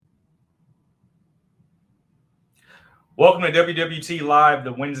Welcome to WWT Live,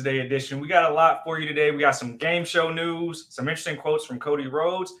 the Wednesday edition. We got a lot for you today. We got some game show news, some interesting quotes from Cody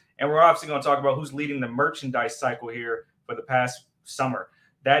Rhodes, and we're obviously going to talk about who's leading the merchandise cycle here for the past summer.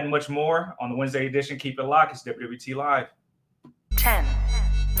 That and much more on the Wednesday edition. Keep it locked. It's WWT Live. 10,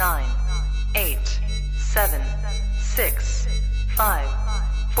 9, 8, 7, 6, 5,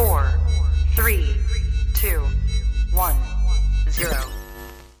 4, 3, 2, 1, 0.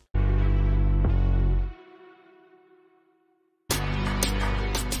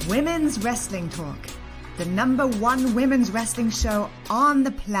 Women's Wrestling Talk, the #1 women's wrestling show on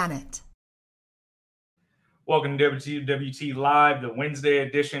the planet. Welcome to WWT Live, the Wednesday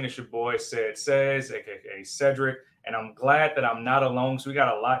edition. It's your boy Says, aka Cedric, and I'm glad that I'm not alone. So we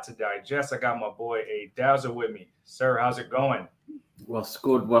got a lot to digest. I got my boy A Dowser with me. Sir, how's it going? What's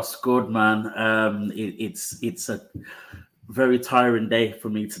good, man? It's a very tiring day for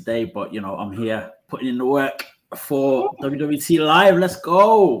me today, but I'm here putting in the work for WWT Live. Let's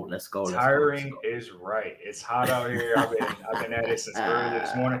go. Tiring is right. It's hot out here. I've been at it since early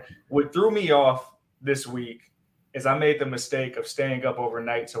this morning. What threw me off this week is I made the mistake of staying up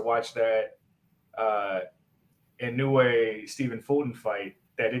overnight to watch that Inoue Stephen Fulton fight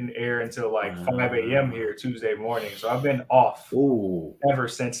that didn't air until like 5 a.m. here Tuesday morning. So I've been off ever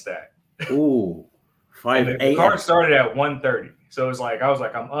since that. 5 a.m. The card started at 1:30. So it's like I was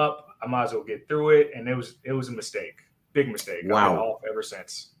like, I'm up. I might as well get through it, and it was a mistake, big mistake. Wow. I've been off ever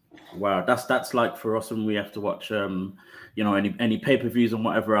since. Wow, that's like for us when we have to watch, any pay-per-views and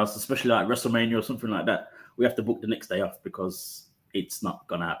whatever else, especially like WrestleMania or something like that. We have to book the next day off because it's not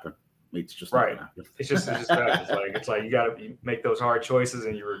gonna happen. It's just not gonna happen. It's just bad. It's like you gotta make those hard choices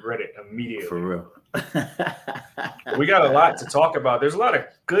and you regret it immediately. For real. We got a lot to talk about. There's a lot of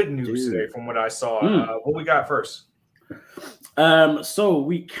good news today from what I saw. What we got first? So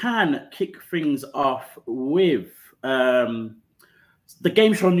we can kick things off with the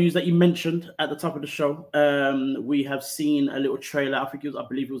game show news that you mentioned at the top of the show. We have seen a little trailer. I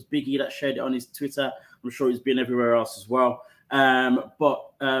believe it was Biggie that shared it on his Twitter. I'm sure it's been everywhere else as well. But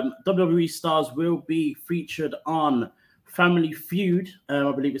WWE stars will be featured on Family Feud.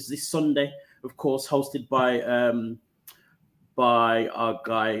 I believe it's this Sunday, of course, hosted by our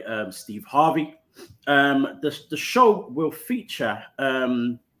guy Steve Harvey. The show will feature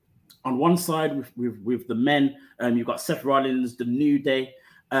on one side with the men, you've got Seth Rollins, the New Day,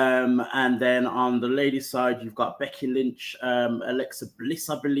 and then on the ladies' side you've got Becky Lynch, Alexa Bliss,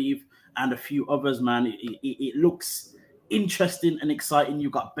 I believe, and a few others. Man, it looks interesting and exciting.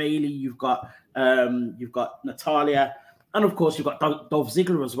 You've got Bayley, you've got Natalia, and of course you've got Dolph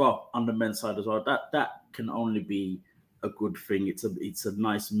Ziggler as well on the men's side as well. That can only be a good thing. It's a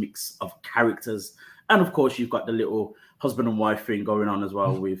nice mix of characters, and of course you've got the little husband and wife thing going on as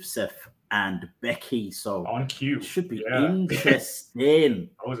well with Seth and Becky. So on cue, it should be interesting.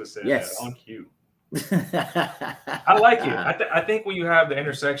 I was just saying, yes, on cue. I like it. I think when you have the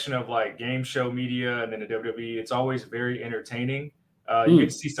intersection of like game show media and then the WWE, it's always very entertaining. You get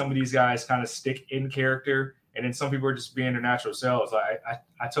to see some of these guys kind of stick in character, and then some people are just being their natural selves.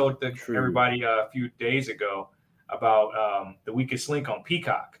 I told everybody a few days ago about The Weakest Link on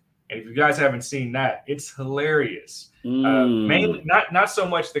Peacock. And if you guys haven't seen that, it's hilarious. Mainly, not so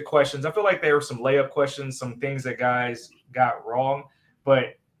much the questions. I feel like there were some layup questions, some things that guys got wrong.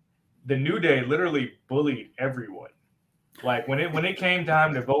 But the New Day literally bullied everyone. Like when it came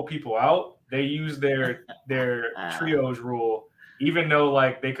time to vote people out, they used their trios rule, even though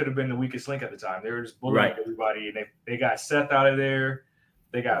like they could have been the weakest link at the time. They were just bullying everybody, and they got Seth out of there.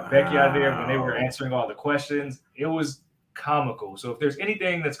 They got Becky out of there when they were answering all the questions. It was comical. So if there's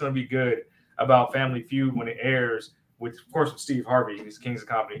anything that's going to be good about Family Feud when it airs, with Steve Harvey, he's Kings of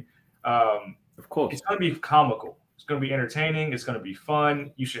Comedy, of course, it's going to be comical. It's going to be entertaining. It's going to be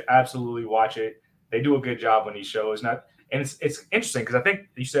fun. You should absolutely watch it. They do a good job on these shows. It's interesting because I think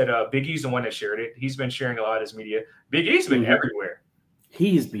you said Big E's the one that shared it. He's been sharing a lot of his media. Big E's been everywhere.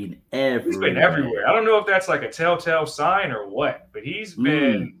 He's been everywhere. I don't know if that's like a telltale sign or what, but he's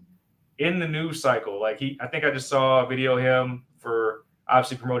been in the news cycle. Like I think I just saw a video of him for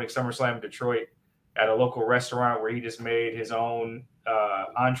obviously promoting SummerSlam in Detroit at a local restaurant where he just made his own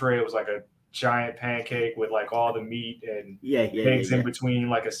entree. It was like a giant pancake with like all the meat and eggs in between,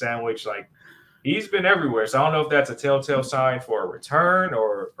 like a sandwich. Like he's been everywhere. So I don't know if that's a telltale sign for a return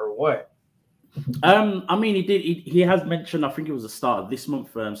or what. I mean, he has mentioned, I think it was the start of this month,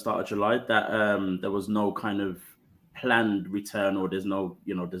 start of July, that there was no kind of planned return, or there's no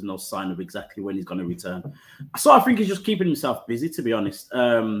sign of exactly when he's going to return. So I think he's just keeping himself busy, to be honest.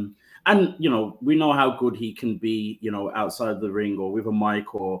 And, we know how good he can be, outside the ring or with a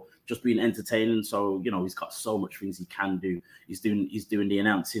mic or just being entertaining. So, he's got so much things he can do. He's doing the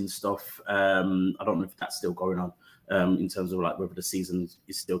announcing stuff. I don't know if that's still going on in terms of like whether the season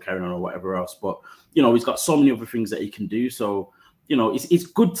is still carrying on or whatever else. But, he's got so many other things that he can do. So, it's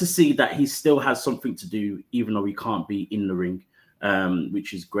good to see that he still has something to do, even though he can't be in the ring,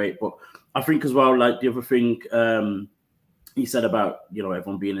 which is great. But I think as well, like the other thing he said about,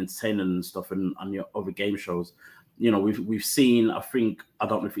 everyone being entertained and stuff and on your other game shows, we've seen, I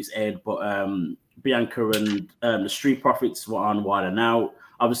don't know if it's aired, but Bianca and the Street Profits were on Wild and Out.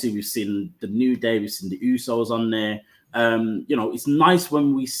 Obviously, we've seen the New Day, we've seen the Usos on there. It's nice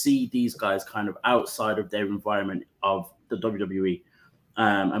when we see these guys kind of outside of their environment of the WWE.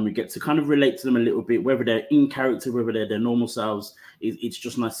 And we get to kind of relate to them a little bit, whether they're in character, whether they're their normal selves. It's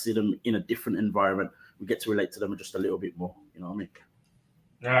just nice to see them in a different environment. We get to relate to them just a little bit more. You know what I mean?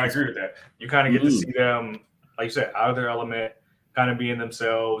 Yeah, I agree with that. You kind of get to see them, like you said, out of their element, kind of being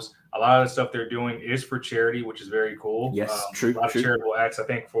themselves. A lot of the stuff they're doing is for charity, which is very cool. Yes, true. A lot of charitable acts. I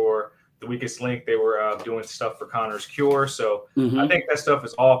think for the Weakest Link, they were doing stuff for Connor's Cure. So I think that stuff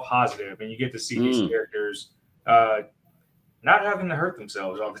is all positive, and you get to see these characters not having to hurt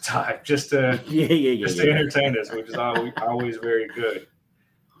themselves all the time, just to entertain us, which is always very good.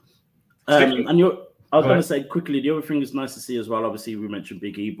 I was going to say quickly, the other thing is nice to see as well. Obviously, we mentioned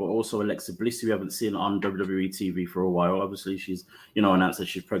Big E, but also Alexa Bliss, who we haven't seen on WWE TV for a while. Obviously, she's announced that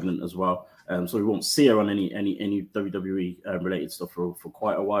she's pregnant as well, so we won't see her on any WWE related stuff for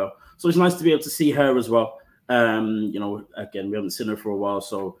quite a while. So it's nice to be able to see her as well. Again, we haven't seen her for a while,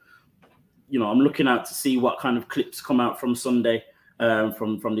 so I'm looking out to see what kind of clips come out from Sunday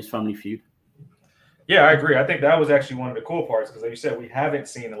from this Family Feud. Yeah, I agree. I think that was actually one of the cool parts because, like you said, we haven't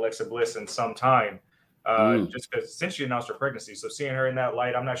seen Alexa Bliss in some time, just because since she announced her pregnancy. So seeing her in that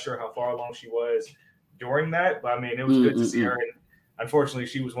light, I'm not sure how far along she was during that, but I mean, it was good to see her. And unfortunately,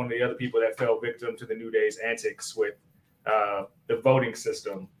 she was one of the other people that fell victim to the New Day's antics with the voting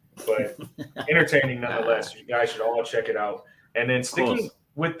system, but entertaining nonetheless. You guys should all check it out. And then sticking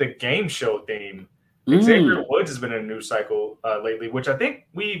with the game show theme, Xavier Woods has been in a news cycle lately, which I think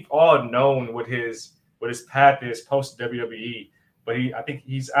we've all known what his path is post WWE. But I think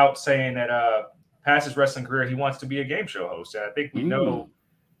he's out saying that past his wrestling career, he wants to be a game show host. And I think we know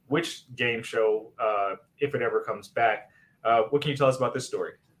which game show, if it ever comes back. What can you tell us about this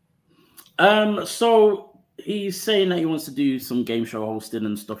story? So he's saying that he wants to do some game show hosting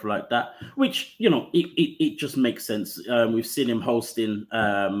and stuff like that, which, it just makes sense. We've seen him hosting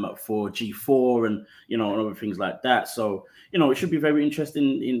for G4 and, and other things like that. So, it should be very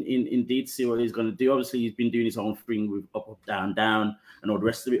interesting indeed to see what he's going to do. Obviously, he's been doing his own thing with up, down, down and all the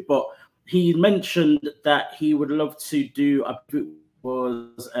rest of it. But he mentioned that he would love to do, I believe it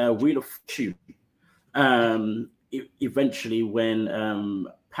was Wheel of Fortune eventually when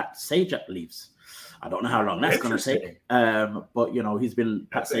Pat Sajak leaves. I don't know how long that's going to take, but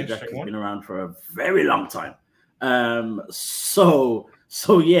Pat Sajak has been around for a very long time. So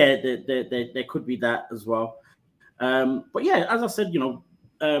yeah, there could be that as well. But yeah, as I said,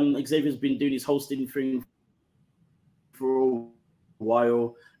 Xavier's been doing his hosting thing for a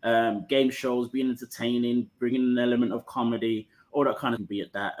while. Game shows, being entertaining, bringing an element of comedy, all that kind of be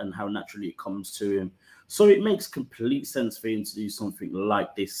at that, and how naturally it comes to him. So it makes complete sense for him to do something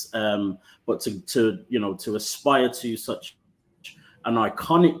like this. But to aspire to such an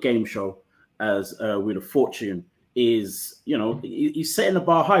iconic game show as Wheel of Fortune is, he's setting the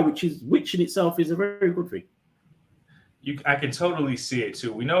bar high, which in itself is a very good thing. I can totally see it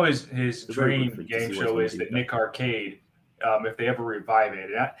too. We know his dream game show is the Nick Arcade. If they ever revive it,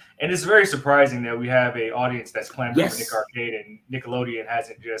 and it's very surprising that we have an audience that's clamoring for Nick Arcade, and Nickelodeon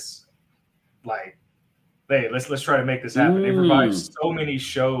hasn't just like, hey, let's try to make this happen. They've revived so many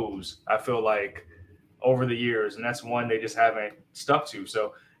shows, I feel like, over the years, and that's one they just haven't stuck to.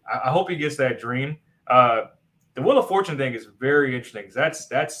 So I hope he gets that dream. The Wheel of Fortune thing is very interesting because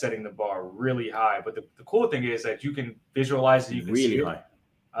that's setting the bar really high. But the cool thing is that you can visualize it, you can see it.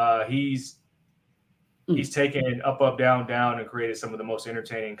 He's taken up, down, down, and created some of the most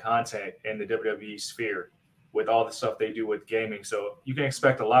entertaining content in the WWE sphere with all the stuff they do with gaming. So you can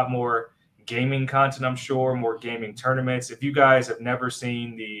expect a lot more gaming content, I'm sure, more gaming tournaments. If you guys have never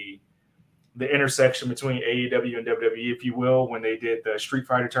seen the intersection between AEW and WWE, if you will, when they did the Street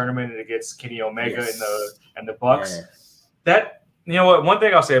Fighter tournament against Kenny Omega and the Bucks, that, what, one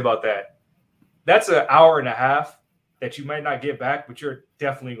thing I'll say about that's an hour and a half that you might not get back, but you're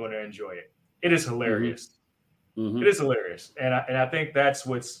definitely going to enjoy it. It is hilarious. It is hilarious. And I think that's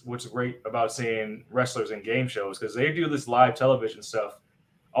what's great about seeing wrestlers in game shows, because they do this live television stuff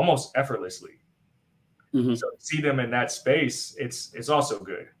almost effortlessly. Mm-hmm. So to see them in that space, it's also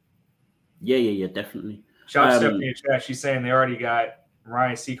good. Yeah, definitely. Shout out to Stephanie in chat. She's saying they already got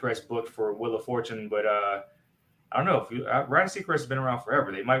Ryan Seacrest booked for Wheel of Fortune, but I don't know if Ryan Seacrest has been around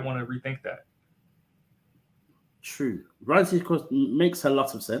forever. They might want to rethink that. True. Ryan Seacrest makes a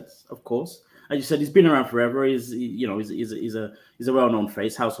lot of sense, of course. As you said, he's been around forever. He's a well-known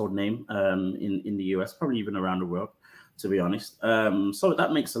face, household name in the US, probably even around the world, to be honest. So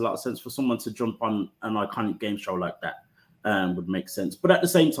that makes a lot of sense for someone to jump on an iconic game show like that. Would make sense. But at the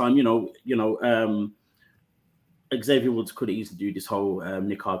same time, Xavier Woods could easily do this whole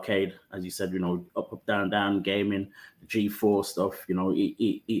Nick Arcade, as you said, up, down, gaming, G4 stuff.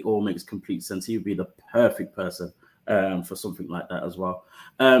 It all makes complete sense. He would be the perfect person for something like that as well.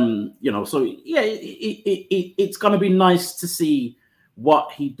 So yeah, it's gonna be nice to see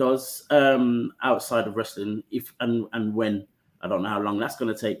what he does outside of wrestling, if and when. I don't know how long that's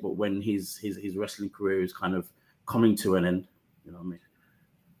gonna take, but when his wrestling career is kind of coming to an end, you know what I mean?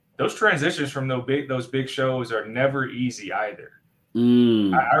 Those transitions from those big shows are never easy either.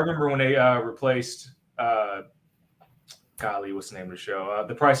 I remember when they replaced golly, what's the name of the show?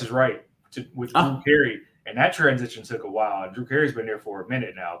 The Price is Right with Drew Carey, and that transition took a while. Drew Carey's been there for a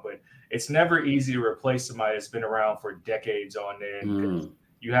minute now, but it's never easy to replace somebody that's been around for decades on end.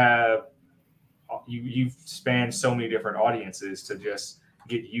 You've spanned so many different audiences to just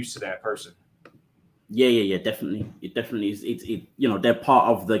get used to that person. Yeah, definitely. It definitely is. They're part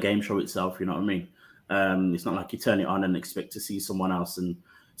of the game show itself. You know what I mean? It's not like you turn it on and expect to see someone else. And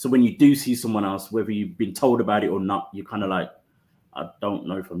so when you do see someone else, whether you've been told about it or not, you're kind of like, I don't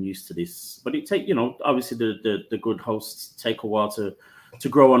know if I'm used to this. But it obviously the good hosts take a while to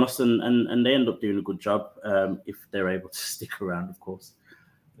grow on us, and they end up doing a good job if they're able to stick around, of course.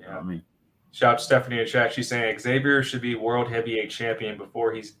 Yeah, you know what I mean. Shout out to Stephanie in chat. She's saying Xavier should be world heavyweight champion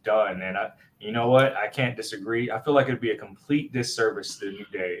before he's done. And you know what? I can't disagree. I feel like it'd be a complete disservice to the New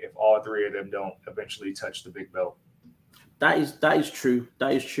Day if all three of them don't eventually touch the big belt. That is true.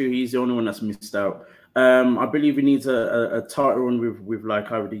 That is true. He's the only one that's missed out. I believe he needs a title run with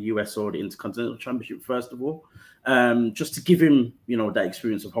like either the US or the Intercontinental Championship first of all, just to give him that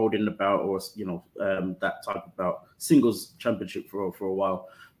experience of holding the belt or that type of belt, singles championship for a while.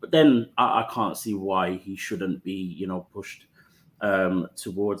 But then I can't see why he shouldn't be pushed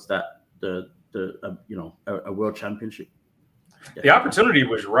towards that a world championship. The opportunity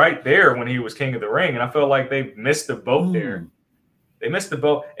was right there when he was King of the Ring, and I feel like they missed the boat there. They missed the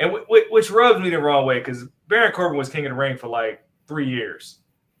boat, and which rubs me the wrong way because Baron Corbin was King of the Ring for like 3 years.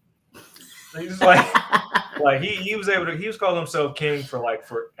 He's like he was calling himself king for like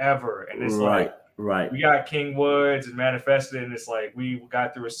forever, and it's right. We got King Woods and Manifested, and it's like we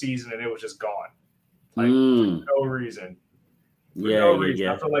got through a season and it was just gone, like for no reason. I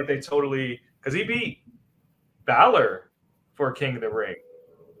feel like they totally because he beat Balor for King of the Ring.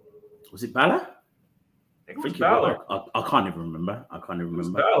 Was it Balor? I think it was Balor. I can't even remember. It was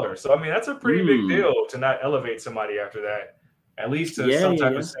Balor. So I mean, that's a pretty big deal to not elevate somebody after that, at least to some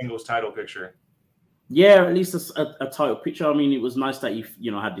type of singles title picture. Yeah, at least a title picture. I mean, it was nice that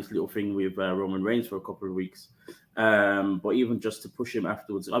you had this little thing with Roman Reigns for a couple of weeks. But even just to push him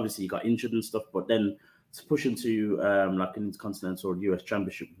afterwards, obviously he got injured and stuff. But then to push him to like an Intercontinental or US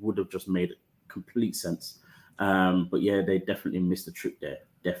Championship would have just made complete sense. But yeah, they definitely missed the trick there.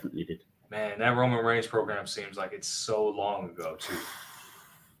 Definitely did. Man, that Roman Reigns program seems like it's so long ago too.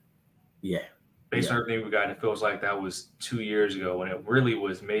 Yeah. Based on everything we got, it feels like that was 2 years ago when it really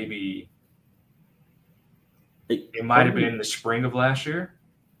was maybe. It might have been in the spring of last year.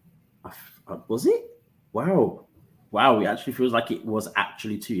 Was it? Wow. It actually feels like it was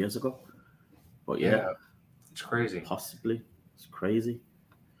actually 2 years ago. But yeah, it's crazy. Possibly. It's crazy.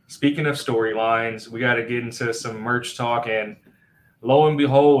 Speaking of storylines, we got to get into some merch talk. And lo and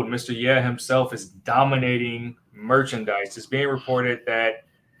behold, Mr. Yeah himself is dominating merchandise. It's being reported that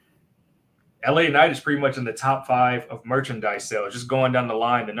LA Knight is pretty much in the top 5 of merchandise sales. Just going down the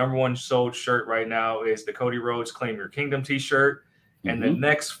line, the number 1 sold shirt right now is the Cody Rhodes Claim Your Kingdom t-shirt. And the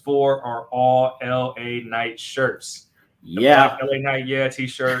next 4 are all LA Knight shirts. The Black LA Knight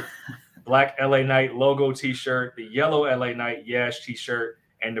t-shirt, Black LA Knight logo t-shirt, the yellow LA Knight t-shirt,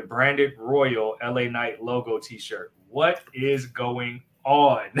 and the branded Royal LA Knight logo t-shirt. What is going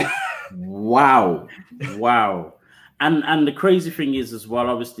on? Wow. And the crazy thing is as well,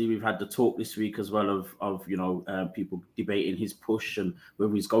 obviously we've had the talk this week as well of people debating his push and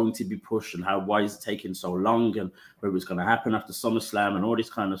whether he's going to be pushed and why is it taking so long and whether it's going to happen after SummerSlam and all this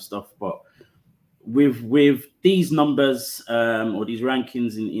kind of stuff. But with these numbers or these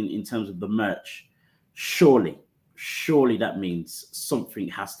rankings in terms of the merch, surely surely that means something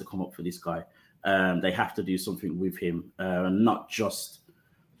has to come up for this guy. They have to do something with him, not just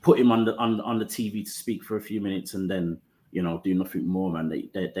put him on the TV to speak for a few minutes and then, you know, do nothing more, man.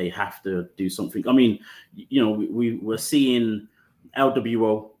 They have to do something. I mean, you know, we're seeing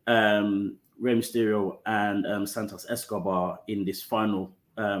LWO, Rey Mysterio and Santos Escobar in this final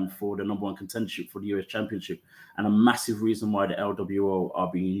for the #1 contendership for the US Championship. And a massive reason why the LWO are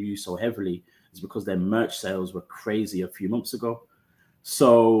being used so heavily is because their merch sales were crazy a few months ago.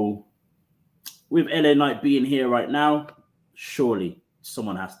 So with LA Knight being here right now, surely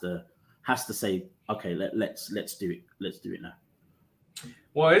someone has to say, okay, let's do it. Let's do it now.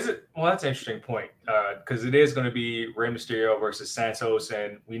 Well, that's an interesting point, because it is going to be Rey Mysterio versus Santos,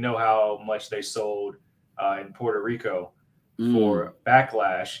 and we know how much they sold in Puerto Rico for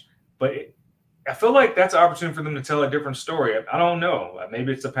Backlash. But I feel like that's an opportunity for them to tell a different story. I don't know.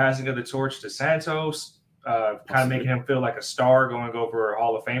 Maybe it's the passing of the torch to Santos, kind of making him feel like a star going over a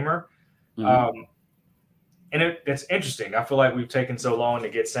Hall of Famer. And it's interesting. I feel like we've taken so long to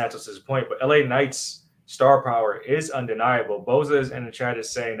get Santos's point, but LA Knight's star power is undeniable. Boza is in the chat is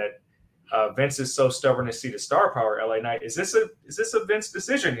saying that Vince is so stubborn to see the star power. LA Knight, is this a Vince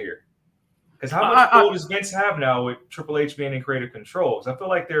decision here? Because how much pull does Vince have now with Triple H being in creative controls? I feel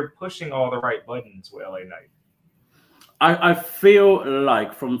like they're pushing all the right buttons with LA Knight. I feel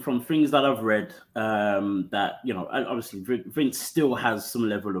like from things that I've read, that, you know, obviously Vince still has some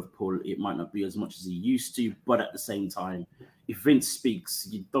level of pull. It might not be as much as he used to, but at the same time, if Vince speaks,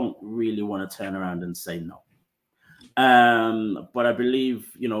 you don't really want to turn around and say no. But I believe,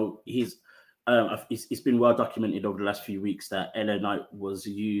 you know, it's been well documented over the last few weeks that LA Knight was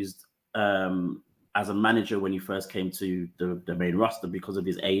used as a manager when he first came to the main roster because of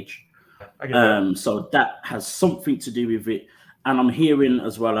his age. So that has something to do with it. And I'm hearing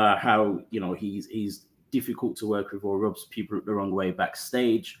as well how, you know, he's difficult to work with or rubs people the wrong way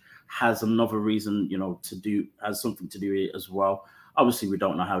backstage. Has another reason, you know, has something to do with it as well. Obviously, we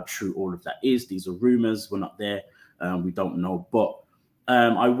don't know how true all of that is. These are rumors. We're not there. We don't know. But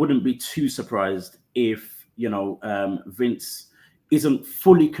I wouldn't be too surprised if, you know, Vince isn't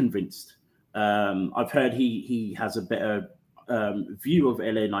fully convinced. I've heard he has a better view of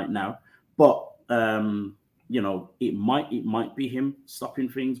LA Knight now. But you know, it might be him stopping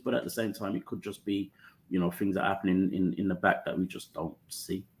things, but at the same time, it could just be, you know, things that are happening in the back that we just don't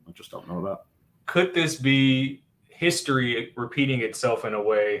see, or just don't know about. Could this be history repeating itself in a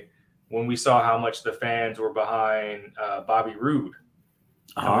way when we saw how much the fans were behind Bobby Roode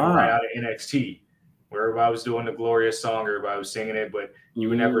coming right out of NXT, where everybody was doing the glorious song, everybody was singing it, but you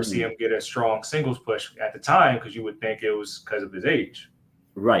would never see him get a strong singles push at the time because you would think it was because of his age.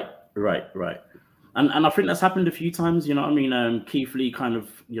 Right. And I think that's happened a few times, you know what I mean? Keith Lee kind of,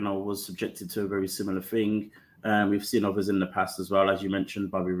 you know, was subjected to a very similar thing. We've seen others in the past as well, as you mentioned,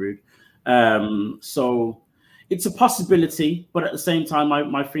 Bobby Roode. So it's a possibility, but at the same time,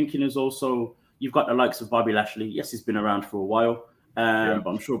 my thinking is also, you've got the likes of Bobby Lashley. Yes, he's been around for a while, but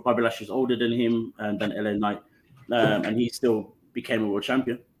I'm sure Bobby Lashley's older than him and than LA Knight, and he still became a world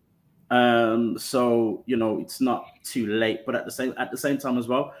champion. So, you know, it's not too late, but at the same time as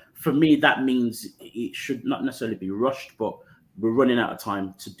well, for me, that means it should not necessarily be rushed, but we're running out of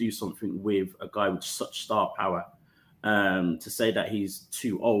time to do something with a guy with such star power. To say that he's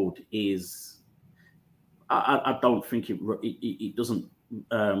too old is, I don't think it doesn't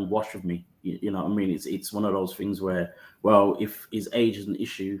wash with me. You know what I mean? It's one of those things where, well, if his age is an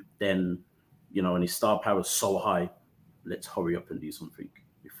issue, then, you know, and his star power is so high, let's hurry up and do something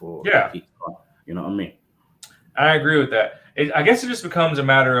before. You know what I mean? I agree with that. I guess it just becomes a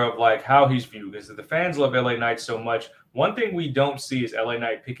matter of like how he's viewed. Because the fans love LA Knight so much. One thing we don't see is LA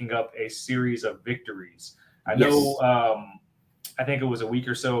Knight picking up a series of victories. I know, I think it was a week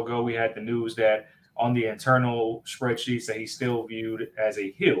or so ago, we had the news that on the internal spreadsheets that he's still viewed as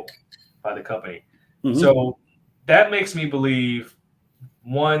a heel by the company. So that makes me believe,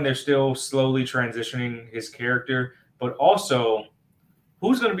 one, they're still slowly transitioning his character, but also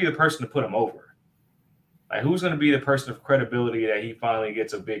who's going to be the person to put him over? Like, who's going to be the person of credibility that he finally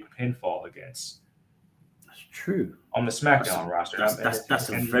gets a big pinfall against? That's true. On the SmackDown roster. That's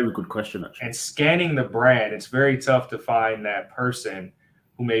a very good question, actually. And scanning the brand, it's very tough to find that person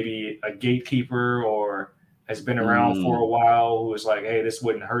who may be a gatekeeper or has been around for a while, who is like, hey, this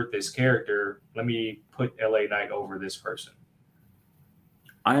wouldn't hurt this character. Let me put LA Knight over this person.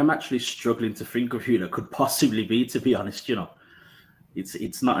 I am actually struggling to think of who that could possibly be, to be honest, you know.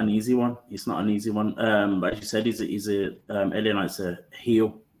 It's not an easy one. It's not an easy one. But as you said, he's a LA Knight's a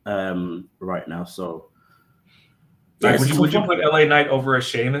heel right now. So like, would you put LA Knight over a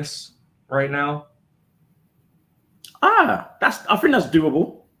Sheamus right now? I think that's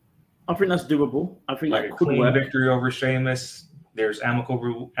doable. I think like that a could clean work. victory over Sheamus. There's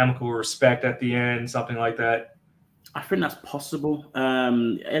amicable respect at the end, something like that. I think that's possible.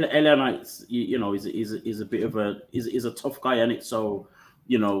 LA Knight, you know, is a bit of a tough guy, and it so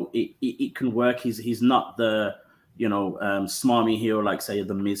you know it can work. He's not the smarmy hero like say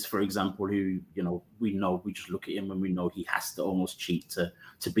the Miz, for example, who we just look at him and we know he has to almost cheat to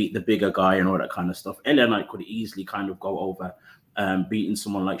beat the bigger guy and all that kind of stuff. LA Knight could easily kind of go over beating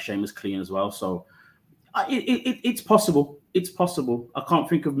someone like Sheamus clean as well. So it's possible. It's possible. I can't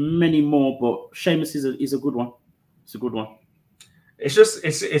think of many more, but Sheamus is a good one. It's a good one. It's just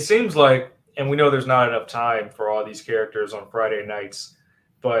it seems like, and we know there's not enough time for all these characters on Friday nights,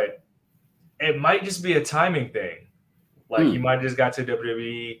 but it might just be a timing thing. Like he might just got to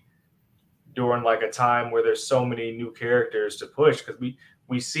WWE during like a time where there's so many new characters to push, because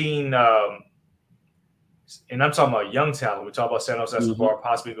we've seen and I'm talking about young talent. We talk about Santos Escobar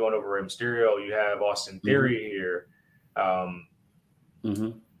possibly going over Rey Mysterio. You have Austin Theory here. I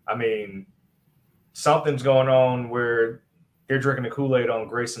mean, something's going on where they're drinking the Kool-Aid on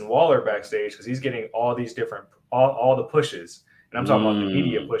Grayson Waller backstage, because he's getting all these different all the pushes. And I'm talking about the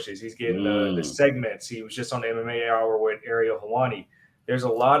media pushes. He's getting the segments. He was just on the MMA Hour with Ariel Helwani. There's a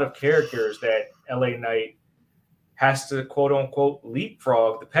lot of characters that LA Knight has to, quote unquote,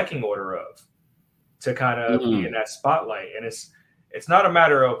 leapfrog the pecking order of to kind of be in that spotlight. And it's not a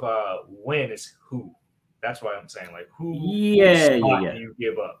matter of when, it's who. That's why I'm saying, like, who do you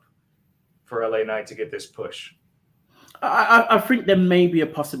give up for LA Knight to get this push? I think there may be a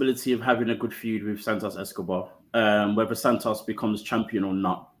possibility of having a good feud with Santos Escobar. Whether Santos becomes champion or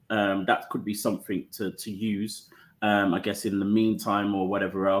not, that could be something to use, I guess, in the meantime or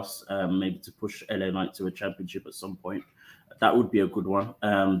whatever else, maybe to push LA Knight to a championship at some point. That would be a good one.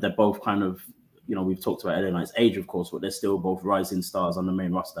 They're both kind of, we've talked about LA Knight's age, of course, but they're still both rising stars on the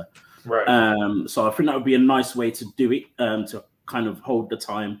main roster. Right. So I think that would be a nice way to do it, to kind of hold the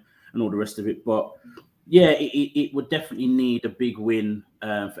time and all the rest of it. But yeah, it would definitely need a big win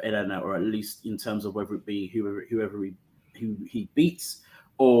for LA Knight, or at least in terms of whether it be who he beats,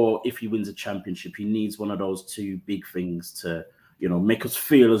 or if he wins a championship. He needs one of those two big things to, make us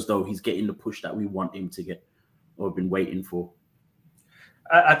feel as though he's getting the push that we want him to get or have been waiting for.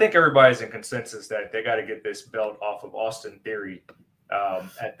 I think everybody's in consensus that they got to get this belt off of Austin Theory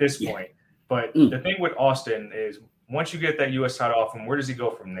at this point. But the thing with Austin is, once you get that U.S. title off him, where does he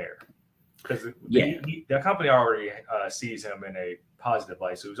go from there? Because the company already sees him in a positive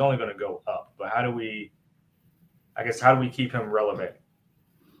light, so he's only going to go up. But how do we keep him relevant?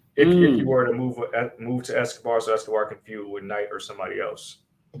 If you were to move to Escobar, so Escobar can feud with Knight or somebody else.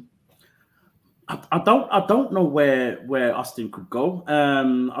 I don't know where Austin could go.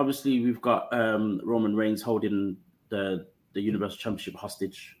 Obviously, we've got Roman Reigns holding the Universal Championship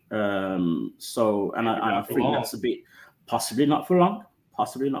hostage. I think that's a bit possibly not for long.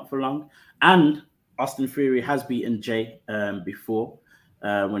 And Austin Theory has beaten Jay before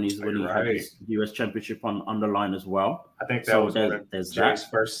when he had his US Championship on the line as well. I think that was one of Jay's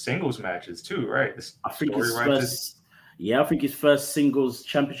first singles matches too, right? I think his first singles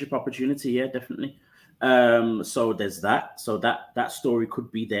championship opportunity. Yeah, definitely. So there's that. So that story could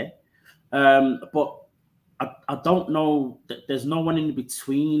be there. But I don't know. There's no one in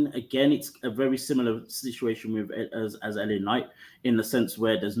between. Again, it's a very similar situation with as LA Knight, in the sense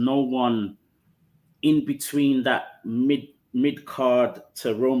where there's no one in between that mid card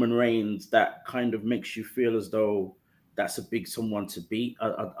to Roman Reigns that kind of makes you feel as though that's a big someone to beat.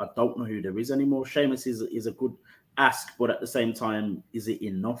 I don't know who there is anymore. Sheamus is a good ask, but at the same time, is it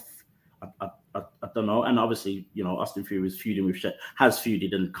enough? I don't know. And obviously, Austin Theory has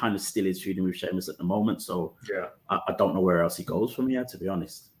feuded and kind of still is feuding with Sheamus at the moment. So yeah, I don't know where else he goes from here, to be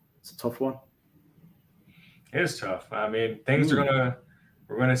honest. It's a tough one. It is tough. I mean,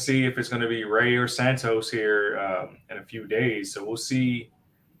 we're gonna see if it's gonna be Rey or Santos here in a few days. So we'll see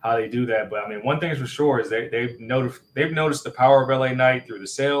how they do that. But I mean, one thing's for sure is they've noticed the power of LA Knight through the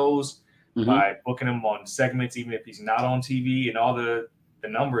sales by booking him on segments, even if he's not on TV, and all the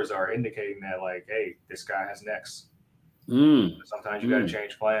numbers are indicating that, like, hey, this guy has next. Sometimes you got to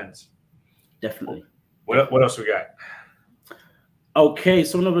change plans. Definitely. What else we got? Okay,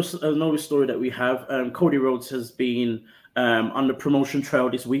 so another story that we have. Cody Rhodes has been on the promotion trail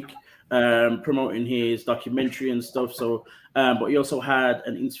this week, promoting his documentary and stuff. So, but he also had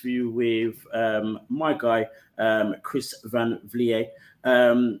an interview with my guy, Chris Van Vliet.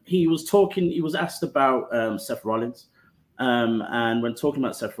 He was asked about Seth Rollins. And when talking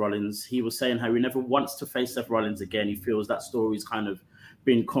about Seth Rollins, he was saying how he never wants to face Seth Rollins again. He feels that story's kind of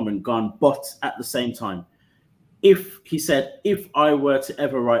been come and gone. But at the same time, if I were to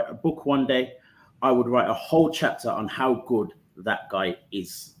ever write a book one day, I would write a whole chapter on how good that guy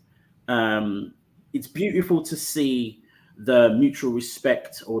is. It's beautiful to see the mutual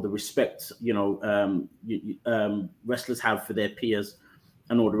respect, or the respect, wrestlers have for their peers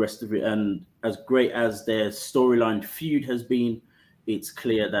and all the rest of it. And as great as their storyline feud has been, it's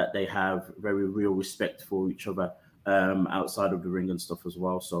clear that they have very real respect for each other outside of the ring and stuff as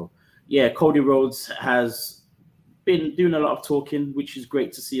well. So yeah, Cody Rhodes has been doing a lot of talking, which is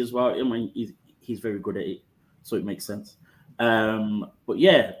great to see as well. I mean, he's very good at it, so it makes sense. But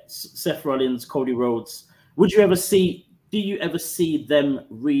yeah, Seth Rollins, Cody Rhodes. Do you ever see them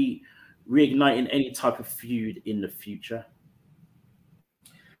reigniting any type of feud in the future?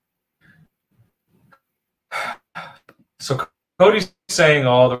 So Cody's saying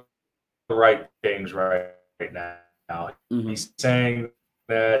all the right things right now. Mm-hmm. He's saying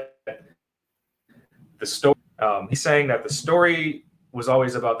that the story. He's saying that the story was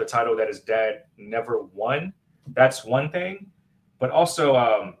always about the title that his dad never won. That's one thing, but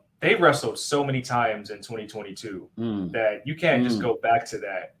also they wrestled so many times in 2022 that you can't just go back to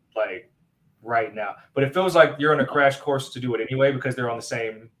that like right now. But it feels like you're on a crash course to do it anyway, because they're on the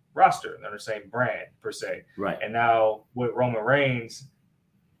same roster, they're on the same brand per se. Right. And now with Roman Reigns,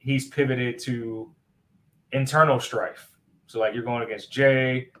 he's pivoted to internal strife. So like you're going against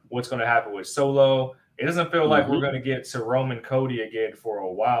Jay. What's going to happen with Solo? It doesn't feel like we're going to get to Roman Cody again for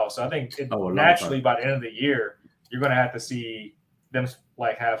a while. So I think naturally by the end of the year, you're going to have to see them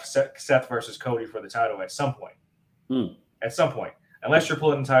like have Seth versus Cody for the title at some point. At some point, unless you're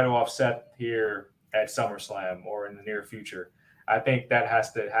pulling the title off Seth here at SummerSlam or in the near future. I think that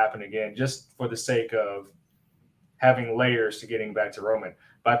has to happen again, just for the sake of having layers to getting back to Roman.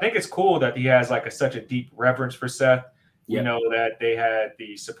 But I think it's cool that he has like such a deep reverence for Seth. We know that they had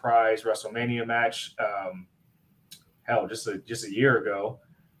the surprise WrestleMania match, just a year ago,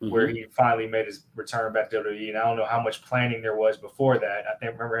 where he finally made his return back to WWE. And I don't know how much planning there was before that. I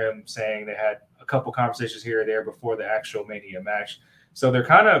remember him saying they had a couple conversations here or there before the actual Mania match. So they're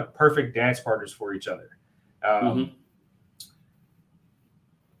kind of perfect dance partners for each other.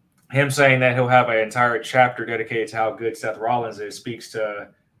 Him saying that he'll have an entire chapter dedicated to how good Seth Rollins is speaks to,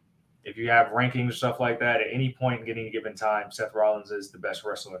 if you have rankings or stuff like that, at any point in any given time, Seth Rollins is the best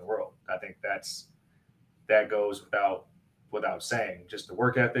wrestler in the world. I think that goes without saying. Just the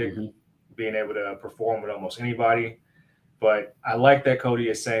work ethic, being able to perform with almost anybody. But I like that Cody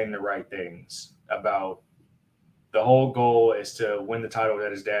is saying the right things about the whole goal is to win the title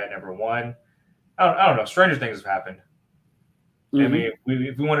that his dad never won. I don't know. Stranger things have happened. I mean,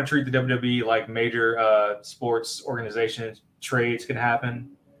 if we want to treat the WWE like major sports organizations, trades could happen.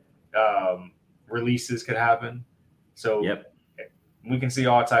 Releases could happen. So we can see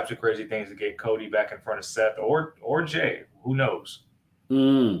all types of crazy things to get Cody back in front of Seth or Jay. Who knows?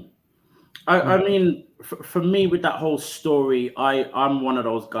 I mean, for me, with that whole story, I'm one of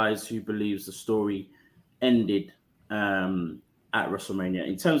those guys who believes the story ended at WrestleMania.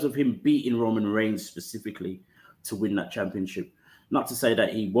 In terms of him beating Roman Reigns specifically to win that championship. Not to say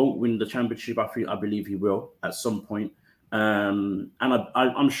that he won't win the championship. I believe he will at some point. And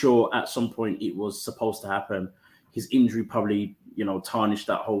I'm sure at some point it was supposed to happen. His injury probably, tarnished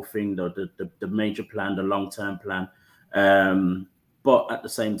that whole thing, the major plan, the long-term plan. But at the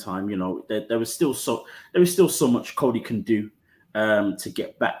same time, there was still so much Cody can do to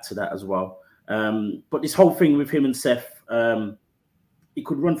get back to that as well. But this whole thing with him and Seth, it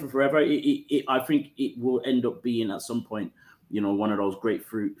could run for forever. I think it will end up being at some point, one of those great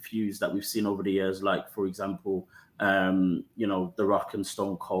feuds that we've seen over the years, like, for example, The Rock and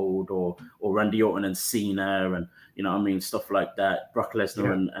Stone Cold, or Randy Orton and Cena, and stuff like that. Brock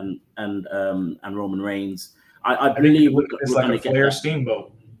Lesnar and Roman Reigns. I believe it's like a Flair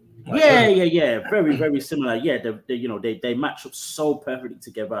Steamboat. Yeah. Very, very similar. Yeah, they match up so perfectly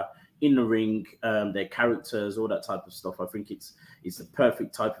together in the ring. Their characters, all that type of stuff. I think it's the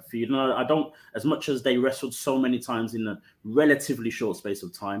perfect type of feud. And I don't, as much as they wrestled so many times in a relatively short space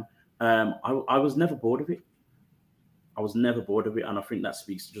of time, I was never bored of it. And I think that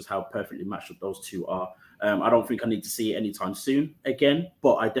speaks to just how perfectly matched up those two are. I don't think I need to see it anytime soon again,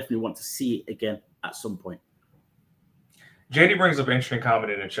 but I definitely want to see it again at some point. JD brings up an interesting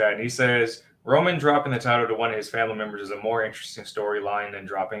comment in the chat, and he says, Roman dropping the title to one of his family members is a more interesting storyline than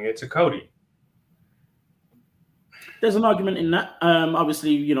dropping it to Cody. There's an argument in that.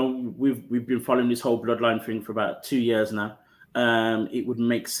 Obviously, we've been following this whole bloodline thing for about 2 years now. It would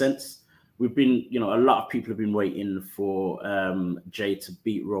make sense. We've been, a lot of people have been waiting for Jay to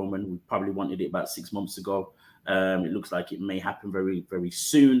beat Roman. We probably wanted it about 6 months ago. It looks like it may happen very, very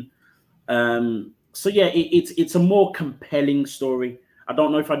soon. So yeah, it's a more compelling story. I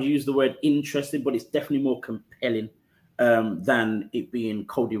don't know if I'd use the word interesting, but it's definitely more compelling than it being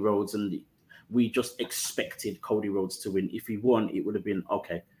Cody Rhodes, and we just expected Cody Rhodes to win. If he won, it would have been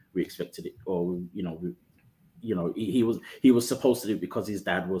okay. We expected it, or he was supposed to do it because his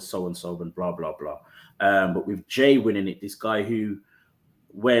dad was so and so and blah blah blah. But with Jay winning it, this guy who,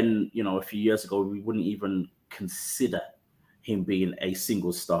 when a few years ago we wouldn't even consider him being a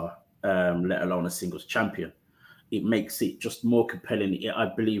single star, let alone a singles champion, it makes it just more compelling.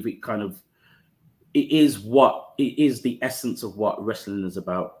 I believe it is the essence of what wrestling is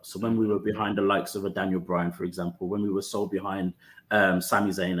about. So when we were behind the likes of a Daniel Bryan, for example, when we were so behind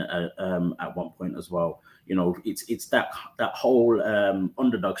Sami Zayn at one point as well, it's that whole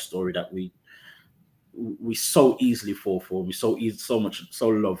underdog story that we so easily fall for, we so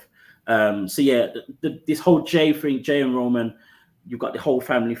love. So yeah, this whole Jay and Roman, you've got the whole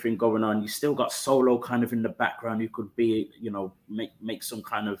family thing going on. You still got Solo kind of in the background who could be, make some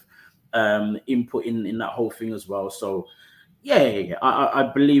kind of input in that whole thing as well. So yeah.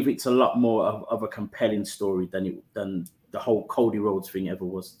 I believe it's a lot more of a compelling story than the whole Cody Rhodes thing ever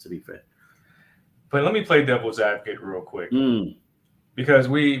was, to be fair. But let me play devil's advocate real quick. Because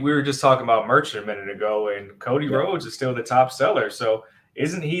we were just talking about merch a minute ago, and Cody Rhodes is still the top seller. So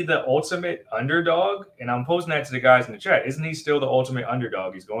isn't he the ultimate underdog? And I'm posing that to the guys in the chat. Isn't he still the ultimate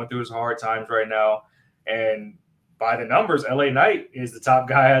underdog? He's going through his hard times right now. And by the numbers, LA Knight is the top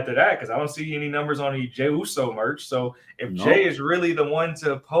guy after that, because I don't see any numbers on the Jey Uso merch. So if Jay is really the one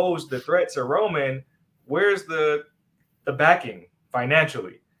to pose the threat to Roman, where's the backing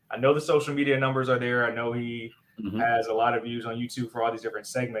financially? I know the social media numbers are there. I know he has a lot of views on YouTube for all these different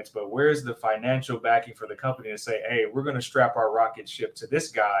segments, but where's the financial backing for the company to say, hey, we're going to strap our rocket ship to this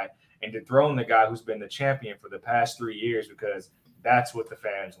guy and dethrone the guy who's been the champion for the past 3 years, because that's what the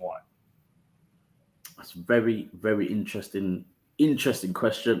fans want? That's very, very interesting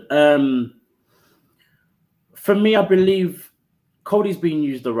question. For me, I believe Cody's being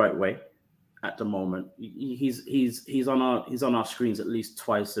used the right way at the moment. He's on our screens at least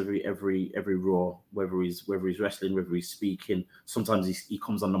twice every Raw, whether he's wrestling, whether he's speaking. Sometimes he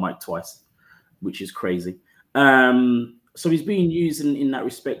comes on the mic twice, which is crazy. So he's being used in that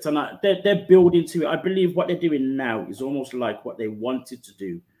respect, and they're building to it. I believe what they're doing now is almost like what they wanted to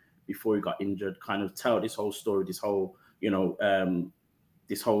do before he got injured. Kind of tell this whole story, this whole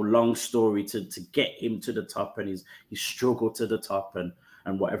long story to get him to the top, and his struggle to the top,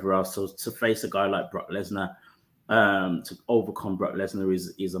 and whatever else. So to face a guy like Brock Lesnar, to overcome Brock Lesnar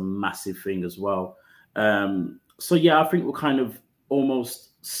is a massive thing as well. So yeah, I think we're kind of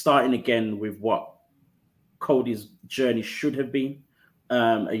almost starting again with what Cody's journey should have been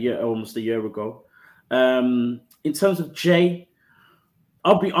almost a year ago. In terms of Jay,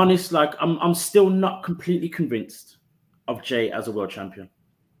 I'll be honest, like I'm still not completely convinced of Jay as a world champion.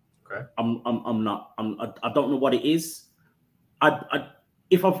 Okay. I'm not. I don't know what it is.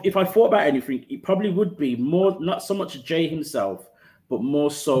 If I thought about anything, it probably would be more, not so much Jay himself, but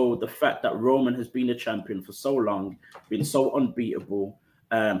more so the fact that Roman has been a champion for so long, been so unbeatable,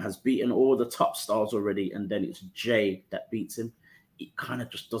 has beaten all the top stars already, and then it's Jay that beats him. It kind of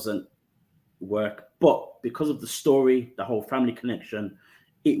just doesn't work. But because of the story, the whole family connection,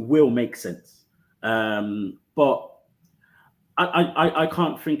 it will make sense. But I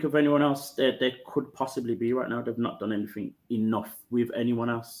can't think of anyone else that could possibly be right now. They've not done anything enough with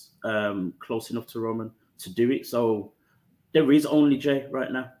anyone else close enough to Roman to do it. So there is only Jay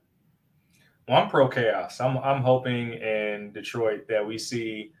right now. Well, I'm pro chaos. I'm hoping in Detroit that we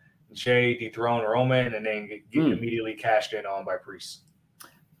see Jay dethrone Roman and then get immediately cashed in on by Priest.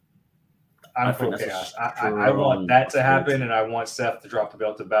 I'm pro chaos. I want that to happen, and I want Seth to drop the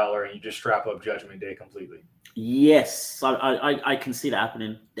belt to Balor, and you just strap up Judgment Day completely. Yes, I can see that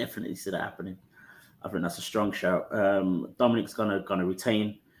happening. Definitely see that happening. I think that's a strong shout. Dominic's gonna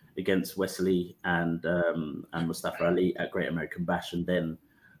retain against Wesley and Mustafa Ali at Great American Bash, and then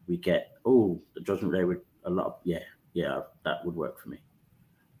we get the Judgment Day with a lot of that would work for me.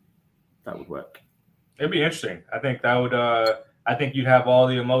 That would work. It'd be interesting. I think that would. I think you'd have all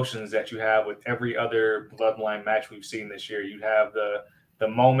the emotions that you have with every other Bloodline match we've seen this year. You'd have the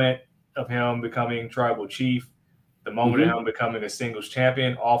moment of him becoming tribal chief, the moment of him becoming a singles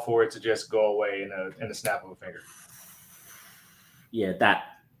champion, all for it to just go away in a snap of a finger. Yeah,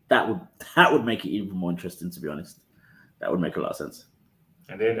 that would make it even more interesting, to be honest. That would make a lot of sense.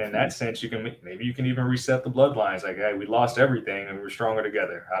 And then in that sense, you can even reset the bloodlines. Like, hey, we lost everything and we're stronger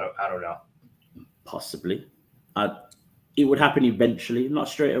together. I don't know. Possibly. It would happen eventually, not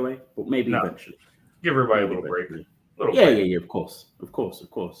straight away, but maybe eventually. Give everybody a little break. Yeah, of course.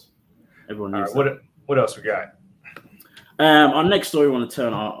 Everyone All needs right, that. what else we got? Our next story we want to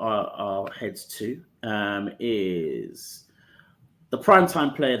turn our heads to is the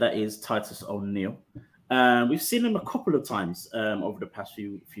primetime player that is Titus O'Neil. We've seen him a couple of times over the past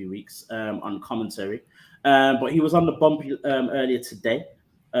few weeks on commentary, but he was on the bump earlier today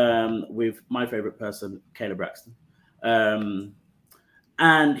with my favorite person, Kayla Braxton.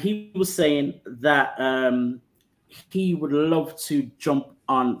 And he was saying that he would love to jump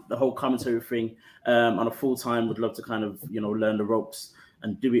on the whole commentary thing on a full time, would love to kind of, learn the ropes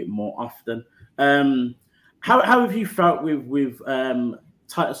and do it more often. How have you felt with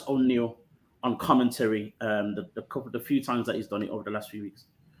Titus O'Neil on commentary the few times that he's done it over the last few weeks?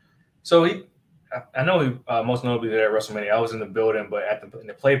 So I know he most notably did at WrestleMania. I was in the building, but in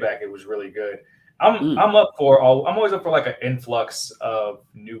the playback, it was really good. I'm always up for like an influx of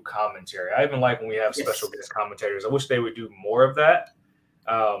new commentary. I even like when we have special guest commentators. I wish they would do more of that.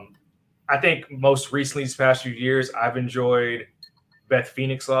 I think most recently, these past few years, I've enjoyed Beth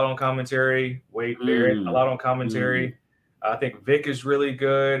Phoenix a lot on commentary, Wade Barrett a lot on commentary. I think Vic is really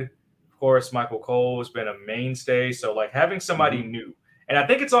good. Of course, Michael Cole has been a mainstay. So like having somebody new, and I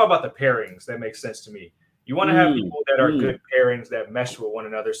think it's all about the pairings that makes sense to me. You want to have people that are good pairings that mesh with one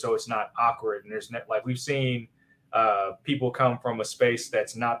another, so it's not awkward. And there's like we've seen people come from a space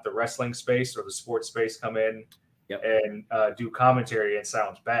that's not the wrestling space or the sports space come in and do commentary and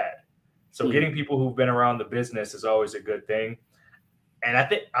sounds bad. So getting people who've been around the business is always a good thing. And I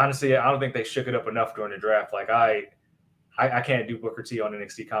think honestly, I don't think they shook it up enough during the draft. Like I can't do Booker T on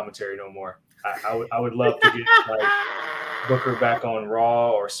NXT commentary no more. I would love to get like Booker back on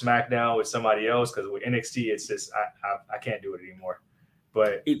Raw or SmackDown with somebody else, because with NXT it's just I can't do it anymore.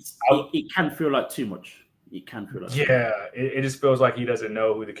 But it can feel like too much. It can feel like it just feels like he doesn't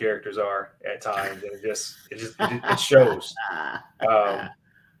know who the characters are at times, and it shows.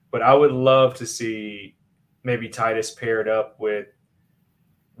 But I would love to see maybe Titus paired up with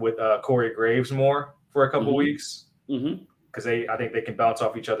Corey Graves more for a couple weeks, because I think they can bounce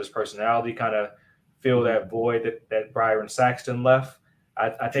off each other's personality, kind of fill that void that Byron Saxton left.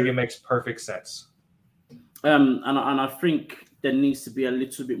 I think it makes perfect sense. And I think there needs to be a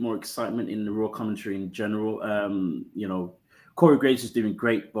little bit more excitement in the Raw commentary in general. Corey Graves is doing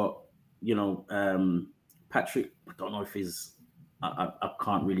great, but Patrick, I don't know if he's. I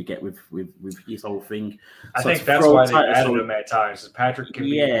can't really get with his whole thing. I think that's why they added him at times. Patrick can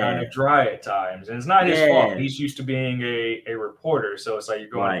be kind of dry at times, and it's not his fault. He's used to being a reporter, so it's like you're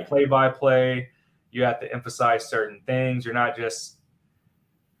going play-by-play. You have to emphasize certain things. You're not just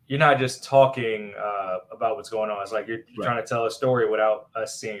talking about what's going on. It's like you're trying to tell a story without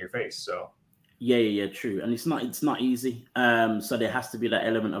us seeing your face. So true. And it's not easy. So there has to be that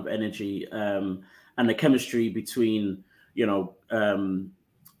element of energy and the chemistry between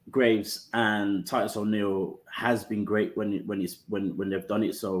Graves and Titus O'Neil has been great when they've done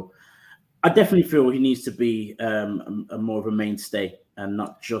it. So I definitely feel he needs to be a more of a mainstay and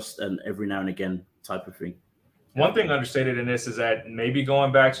not just an every now and again type of thing. One thing understated in this is that maybe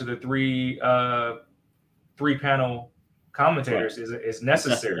going back to the three panel commentators is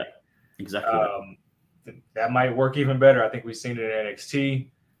necessary. Exactly. That might work even better. I think we've seen it in NXT.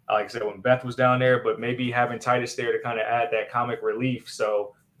 Like I said, when Beth was down there, but maybe having Titus there to kind of add that comic relief,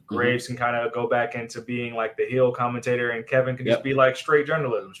 so Graves can kind of go back into being like the heel commentator, and Kevin can just be like straight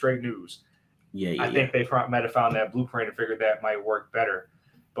journalism, straight news. I think they might have found that blueprint and figured that might work better.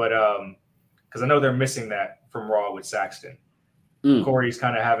 But because I know they're missing that from Raw with Saxton. Corey's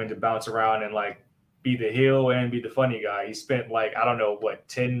kind of having to bounce around and like be the heel and be the funny guy. He spent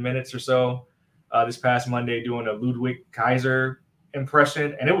 10 minutes or so this past Monday doing a Ludwig Kaiser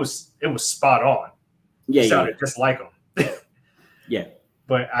impression, and it was spot on. It sounded just like him.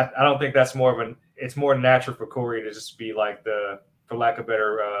 But I don't think that's it's more natural for Corey to just be like for lack of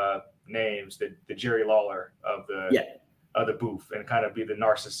better names, the Jerry Lawler of the booth, and kind of be the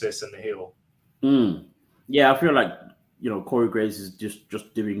narcissist and the heel. I feel like Corey Graves is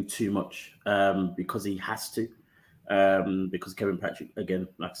just doing too much because he has to, because Kevin Patrick, again,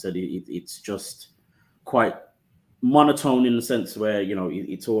 like I said, it's just quite monotone in the sense where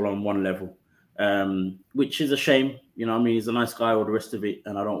it's all on one level, which is a shame. He's a nice guy, all the rest of it,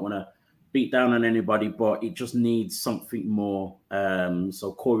 and I don't want to beat down on anybody, but it just needs something more,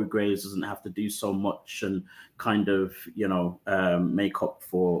 so Corey Graves doesn't have to do so much and kind of make up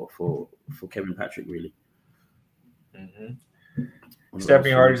for Kevin Patrick, really.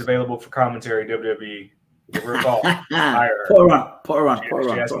 Stephanie Hardy's available for commentary, WWE. Give her a call. Put her on.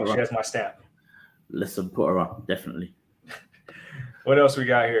 She has my stamp. Listen, put her on, definitely. What else we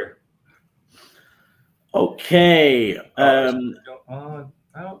got here? Okay.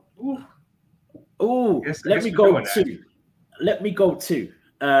 Oh, let me go to. Let me go to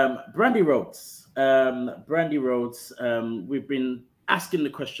Brandy Rhodes. Brandy Rhodes. We've been asking the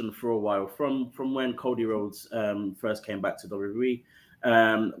question for a while from when Cody Rhodes first came back to WWE,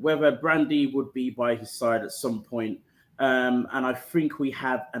 whether Brandy would be by his side at some point, and I think we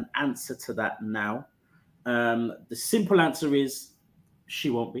have an answer to that now. The simple answer is she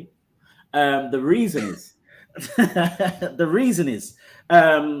won't be. The reason is. The reason is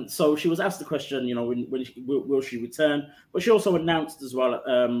so she was asked the question, you know, will she return? But she also announced as well,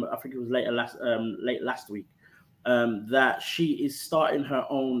 I think it was late last week, that she is starting her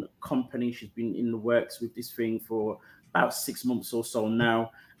own company. She's been in the works with this thing for about 6 months or so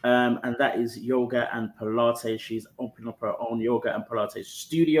now, and that is yoga and Pilates. She's opening up her own yoga and Pilates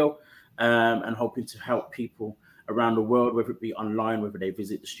studio, and hoping to help people around the world, whether it be online, whether they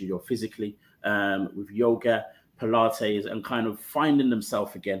visit the studio physically, with yoga, Pilates, and kind of finding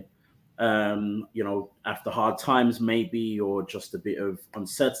themselves again, you know, after hard times maybe, or just a bit of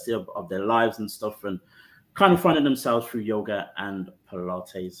uncertainty of their lives and stuff, and kind of finding themselves through yoga and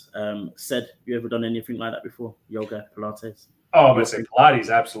Pilates. Said, you ever done anything like that before? Yoga, Pilates? Oh, I'm gonna say Pilates,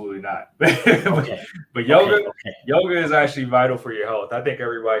 absolutely not. But yoga, yoga is actually vital for your health. I think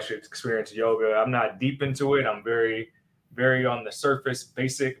everybody should experience yoga. I'm not deep into it. I'm very on the surface,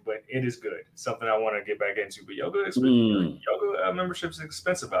 basic, but it is good. It's something I want to get back into. But yoga is yoga membership is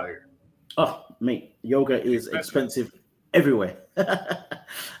expensive out here. Oh, mate, yoga is expensive everywhere.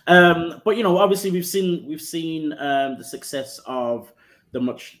 But you know, obviously we've seen the success of the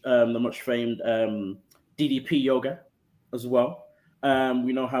much famed DDP yoga as well.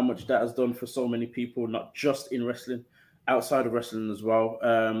 We know how much that has done for so many people, not just in wrestling, outside of wrestling as well.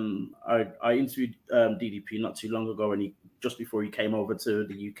 I interviewed DDP not too long ago, and just before he came over to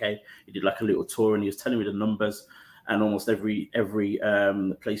the UK, he did like a little tour, and he was telling me the numbers, and almost every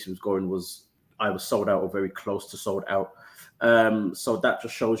place he was going was either sold out or very close to sold out. So that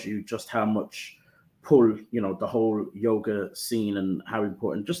just shows you just how much pull, you know, the whole yoga scene, and how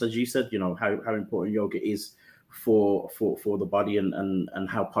important, just as you said, you know, how important yoga is for the body, and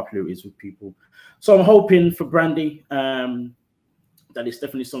how popular it is with people. So I'm hoping for Brandy that it's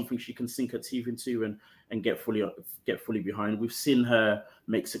definitely something she can sink her teeth into and get fully behind. We've seen her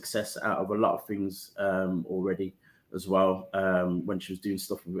make success out of a lot of things already as well. When she was doing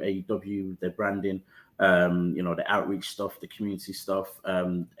stuff with AEW, their branding, you know, the outreach stuff, the community stuff,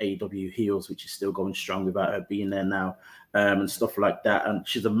 AEW Heels, which is still going strong without her being there now, and stuff like that. And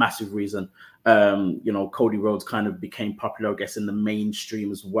she's a massive reason, you know, Cody Rhodes kind of became popular, I guess, in the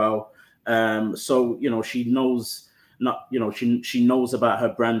mainstream as well. So, you know, she knows she knows about her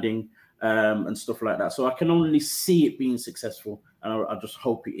branding, and stuff like that. So I can only see it being successful, and I just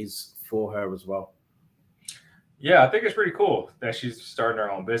hope it is for her as well. Yeah, I think it's pretty cool that she's starting her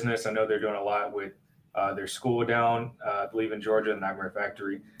own business. I know they're doing a lot with their school down, I believe in Georgia, the Nightmare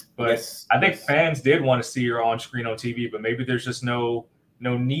Factory. But yes, I think fans did want to see her on screen on TV, but maybe there's just no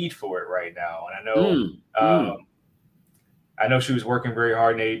need for it right now. And I know she was working very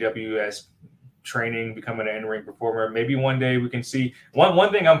hard in AEW as training, becoming an in-ring performer. Maybe one day we can see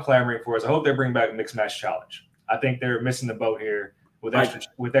one thing I'm clamoring for is I hope they bring back Mixed Match Challenge. I think they're missing the boat here with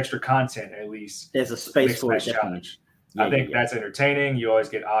extra content, at least. There's a space for it, challenge. Yeah, I think that's entertaining. You always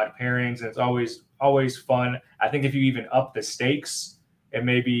get odd pairings, and it's always fun. I think if you even up the stakes and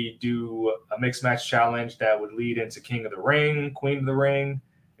maybe do a mixed match challenge that would lead into King of the Ring, Queen of the Ring,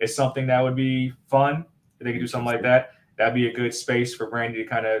 is something that would be fun. If they could do something like that, that'd be a good space for Brandy to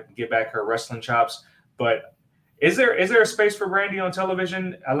kind of get back her wrestling chops. But is there a space for Brandy on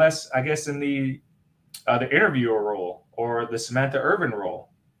television, unless I guess in the interviewer role or the Samantha Irvin role?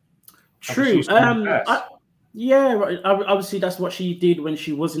 True. Yeah, obviously that's what she did when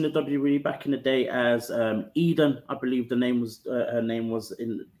she was in the WWE back in the day as Eden, I believe the name was her name was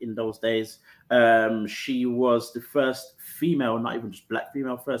in those days. She was the first female, not even just black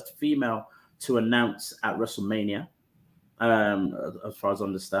female, first female to announce at WrestleMania. As far as I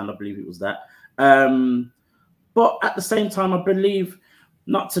understand, I believe it was that. But at the same time, I believe,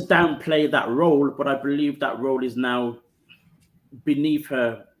 not to downplay that role, but I believe that role is now beneath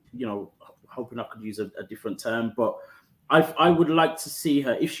her, you know, hoping I could use a different term, but I would like to see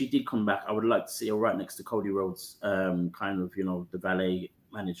her, if she did come back, I would like to see her right next to Cody Rhodes, kind of, you know, the valet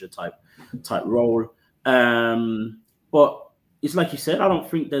manager type role. But it's like you said, I don't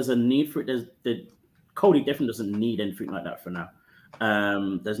think there's a need for it. Cody definitely doesn't need anything like that for now.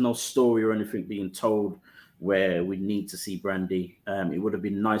 There's no story or anything being told where we need to see Brandy. It would have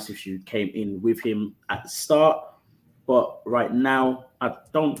been nice if she came in with him at the start, but right now, I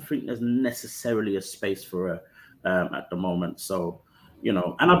don't think there's necessarily a space for her at the moment. So, you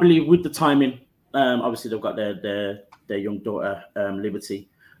know, and I believe with the timing, Obviously, they've got their young daughter, Liberty,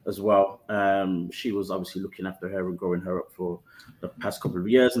 as well. She was obviously looking after her and growing her up for the past couple of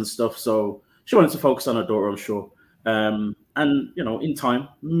years and stuff. So she wanted to focus on her daughter, I'm sure. And in time,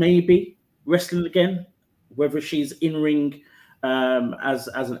 maybe wrestling again, whether she's in ring as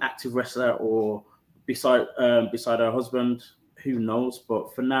an active wrestler or beside her husband, who knows?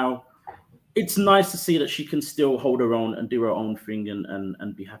 But for now, it's nice to see that she can still hold her own and do her own thing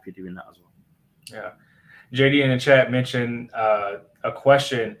and be happy doing that as well. Yeah. JD in the chat mentioned a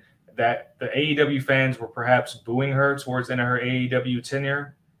question that the AEW fans were perhaps booing her towards the end of her AEW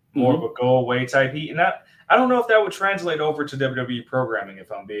tenure, more of a go away type heat. And I don't know if that would translate over to WWE programming, if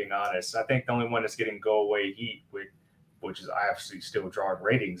I'm being honest. I think the only one that's getting go away heat, which is obviously still drawing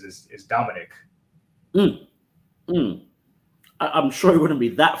ratings, is Dominic. I'm sure it wouldn't be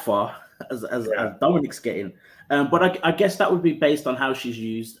that far as Dominic's getting. But I guess that would be based on how she's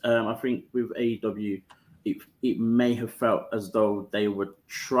used. I think with AEW, it may have felt as though they were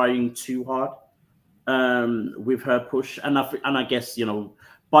trying too hard with her push, and I guess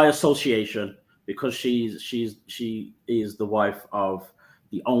by association, because she is the wife of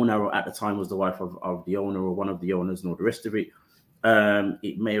the owner, or at the time was the wife of the owner or one of the owners, and all the rest of it.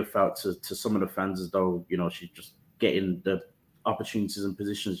 It may have felt to some of the fans as though she's just getting the opportunities and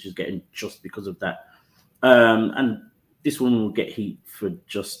positions she's getting just because of that. And this woman will get heat for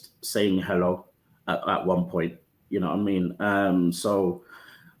just saying hello at one point. You know what I mean? So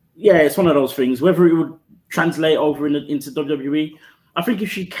yeah, it's one of those things. Whether it would translate over into WWE, I think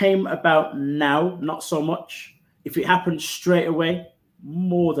if she came about now, not so much. If it happened straight away,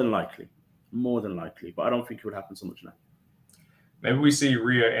 more than likely. But I don't think it would happen so much now. Maybe we see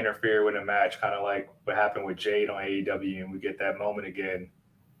Rhea interfere with a match, kind of like what happened with Jade on AEW, and we get that moment again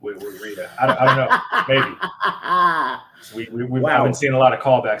with Rhea. I don't know. Maybe. We haven't seen a lot of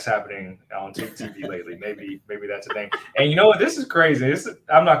callbacks happening on TV lately. Maybe that's a thing. And you know what? This is crazy.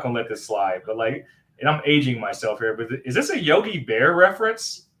 I'm not going to let this slide, but and I'm aging myself here, but is this a Yogi Bear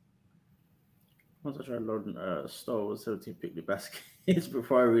reference? Once I tried loading Star Wars 17 picnic baskets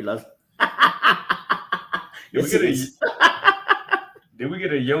before I realized. Did we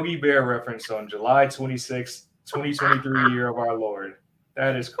get a Yogi Bear reference on July 26th, 2023, year of our Lord?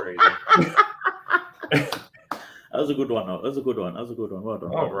 That is crazy. That was a good one. Well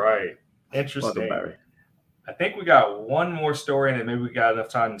done. All right. Interesting. Well done, Barry. I think we got one more story, and then maybe we got enough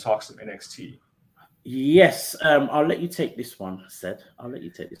time to talk some NXT. Yes. I'll let you take this one, Seth. I'll let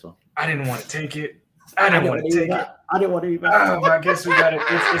you take this one. I didn't want to take it. I didn't want to take it. I didn't want to even. I guess we got it.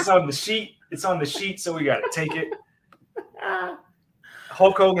 It's on the sheet. It's on the sheet, so we got to take it.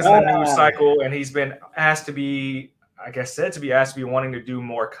 Hulk Hogan's in the news cycle, and he's been asked to be, said to be asked to be wanting to do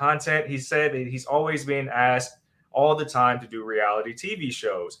more content. He said that he's always been asked all the time to do reality TV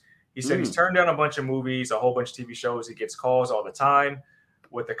shows. He said he's turned down a bunch of movies, a whole bunch of TV shows. He gets calls all the time.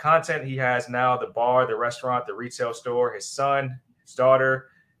 With the content he has now, the bar, the restaurant, the retail store, his son, his daughter,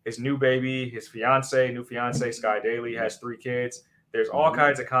 his new baby, his new fiance, Sky Daly, has 3 kids. There's all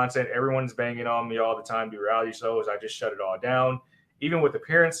kinds of content. Everyone's banging on me all the time to do reality shows. I just shut it all down. Even with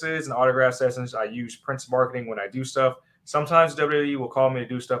appearances and autograph sessions, I use Prince marketing when I do stuff. Sometimes WWE will call me to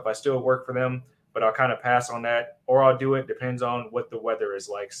do stuff. I still work for them, but I'll kind of pass on that, or I'll do it. Depends on what the weather is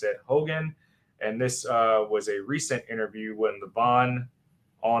like, said Hogan. And this was a recent interview when the Bond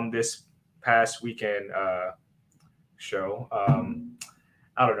on this past weekend show.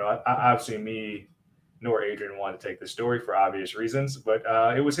 I don't know. Obviously, me nor Adrian wanted to take the story for obvious reasons, but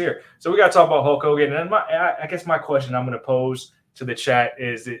it was here. So we got to talk about Hulk Hogan. And I guess my question I'm going to pose to the chat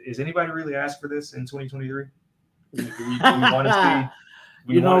is anybody really asked for this in 2023? Do we want to see?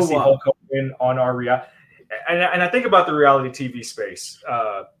 We want to see Hulk Hogan on our reality. And I think about the reality TV space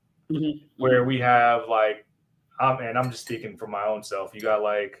where we have I'm just speaking for my own self. You got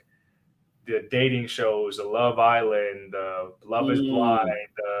the dating shows, the Love Island, the Love is Blind,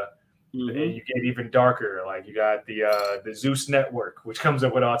 and you get even darker. You got the Zeus Network, which comes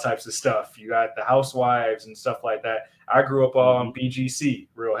up with all types of stuff. You got the Housewives and stuff like that. I grew up on BGC,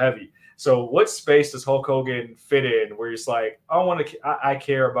 real heavy. So what space does Hulk Hogan fit in where it's I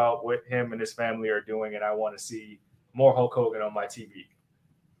care about what him and his family are doing, and I want to see more Hulk Hogan on my TV?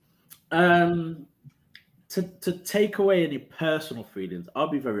 To take away any personal feelings, I'll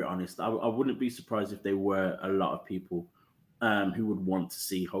be very honest. I wouldn't be surprised if there were a lot of people who would want to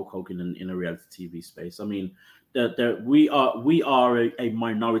see Hulk Hogan in a reality TV space. I mean, we are a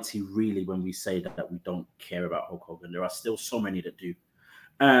minority really when we say that we don't care about Hulk Hogan. There are still so many that do.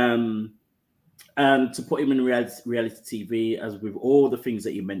 And to put him in reality TV, as with all the things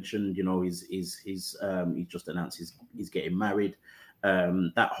that you mentioned, he's he just announced he's getting married.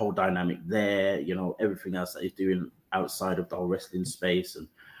 that whole dynamic there, everything else that he's doing outside of the whole wrestling space and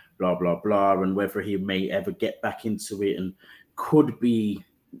blah, blah, blah, and whether he may ever get back into it and could be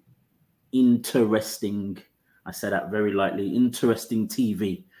interesting. I say that very lightly, interesting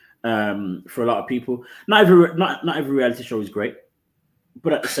TV for a lot of people. Not every reality show is great,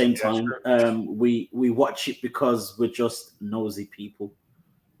 but at the same time, we watch it because we're just nosy people.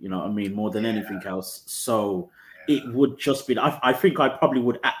 You know what I mean? More than anything else. So it would just be. I think I probably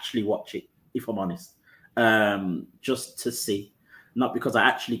would actually watch it if I'm honest, just to see, not because I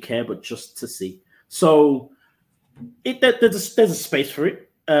actually care, but just to see. So there's a space for it.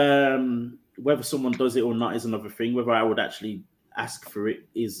 Whether someone does it or not is another thing. Whether I would actually ask for it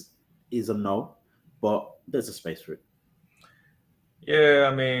is a no, but there's a space for it. Yeah,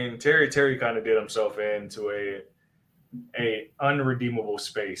 I mean, Terry kind of did himself into a unredeemable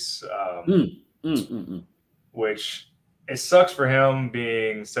space, which it sucks for him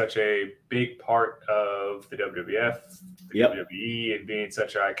being such a big part of the WWF, the WWE, and being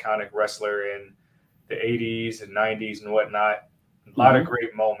such an iconic wrestler in the 80s and 90s and whatnot. A lot of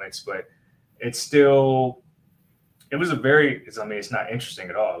great moments, but it's not interesting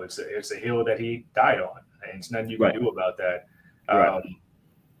at all. It's a hill that he died on, and it's nothing you can do about that.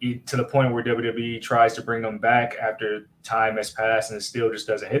 To the point where WWE tries to bring him back after time has passed, and it still just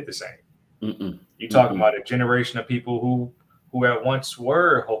doesn't hit the same. You're talking about a generation of people who at once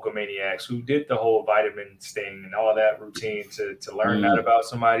were Hulkamaniacs, who did the whole vitamin sting and all that routine to learn that about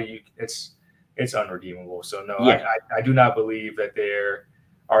somebody. It's unredeemable. So no, I do not believe that there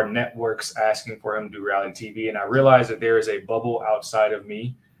are networks asking for him to do reality TV. And I realize that there is a bubble outside of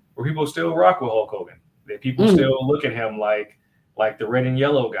me where people still rock with Hulk Hogan. That people still look at him like the red and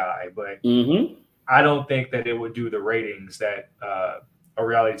yellow guy. But I don't think that it would do the ratings that a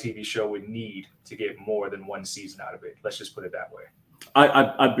reality TV show would need to get more than one season out of it. Let's just put it that way.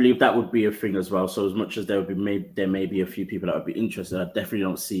 I believe that would be a thing as well. So as much as there may be a few people that would be interested, I definitely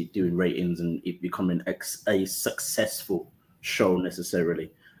don't see it doing ratings and it becoming a successful show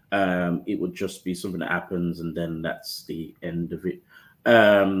necessarily. It would just be something that happens and then that's the end of it.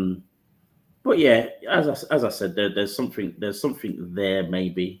 But yeah, as I said, there's something there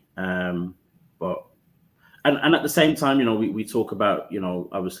maybe. But and at the same time, we talk about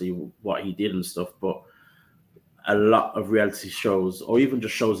obviously what he did and stuff, but a lot of reality shows or even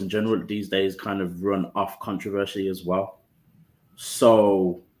just shows in general these days kind of run off controversy as well.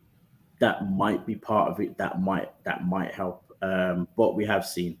 So that might be part of it. That might help. But we have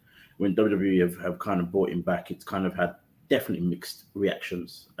seen when WWE have kind of brought him back, it's kind of had definitely mixed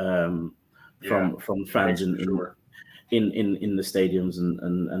reactions from fans in the stadiums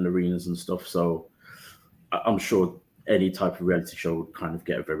and arenas and stuff. So I'm sure any type of reality show would kind of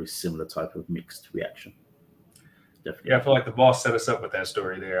get a very similar type of mixed reaction. Definitely. Yeah, I feel like the boss set us up with that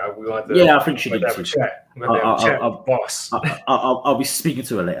story there. I think she did. Have a chat. Boss. I'll be speaking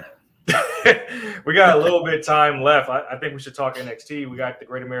to her later. We got a little bit of time left. I think we should talk NXT. We got the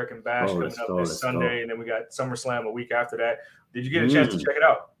Great American Bash coming up this Sunday, and then we got SummerSlam a week after that. Did you get a chance to check it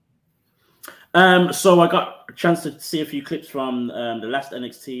out? So I got a chance to see a few clips from the last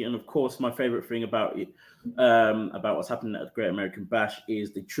NXT, and of course, my favorite thing about it, about what's happening at the Great American Bash,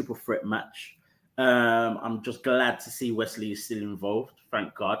 is the triple threat match. I'm just glad to see Wesley is still involved.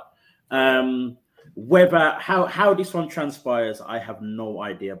 Thank God. Whether how this one transpires, I have no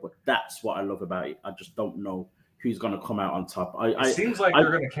idea, but that's what I love about it. I just don't know who's going to come out on top. It seems like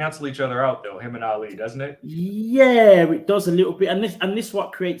they're going to cancel each other out, though, him and Ali, doesn't it? Yeah, it does a little bit. And this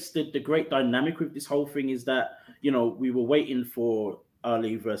what creates the great dynamic with this whole thing is that, we were waiting for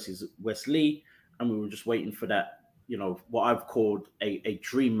Ali versus Wesley, and we were just waiting for that, what I've called a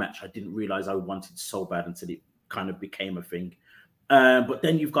dream match. I didn't realize I wanted so bad until it kind of became a thing. But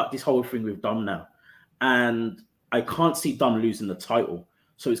then you've got this whole thing with Dom now. And I can't see Dom losing the title.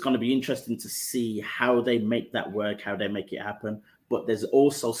 So it's going to be interesting to see how they make that work, how they make it happen. But there's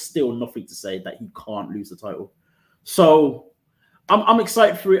also still nothing to say that he can't lose the title. So I'm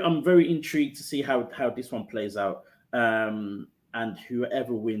excited for it. I'm very intrigued to see how this one plays out. And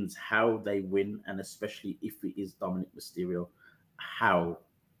whoever wins, how they win, and especially if it is Dominic Mysterio, how.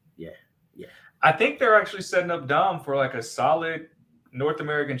 Yeah. I think they're actually setting up Dom for like a solid North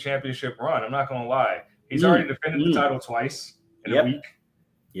American Championship run. I'm not going to lie. He's already defended the title twice in a week.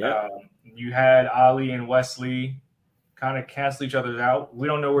 Yeah. You had Ali and Wesley kind of cancel each other out. We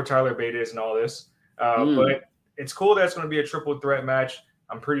don't know where Tyler Bate is and all this. But it's cool that it's going to be a triple threat match.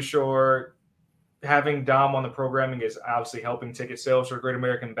 I'm pretty sure having Dom on the programming is obviously helping ticket sales for Great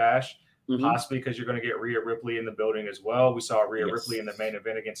American Bash, possibly because you're going to get Rhea Ripley in the building as well. We saw Rhea Ripley in the main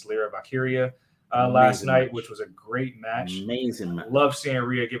event against Lyra Valkyria. last night, which was a great match. Amazing match. Love seeing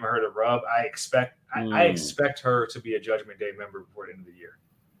Rhea giving her the rub. I expect her to be a Judgment Day member before the end of the year.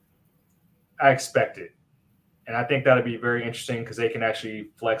 I expect it. And I think that'll be very interesting because they can actually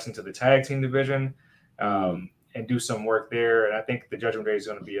flex into the tag team division and do some work there. And I think the Judgment Day is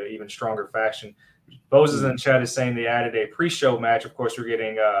going to be an even stronger faction. Boses in the chat is saying they added a pre-show match. Of course, we're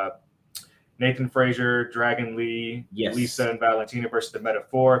getting Nathan Frazier, Dragon Lee, Lisa and Valentina versus the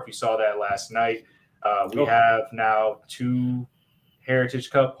Metaphor. If you saw that last night, we have now 2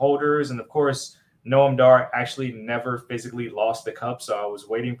 Heritage Cup holders. And of course, Noam Dar actually never physically lost the cup. So I was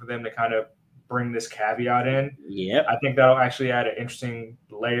waiting for them to kind of bring this caveat in. Yeah, I think that'll actually add an interesting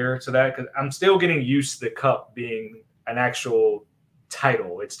layer to that because I'm still getting used to the cup being an actual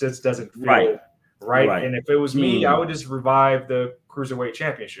title. It just doesn't feel right. And if it was me, I would just revive the Cruiserweight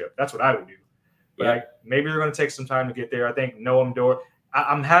Championship. That's what I would do. But maybe they're going to take some time to get there. I think Noam Dar.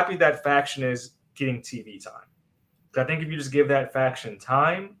 I'm happy that faction is getting TV time. I think if you just give that faction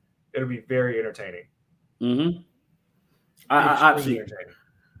time, it'll be very entertaining. I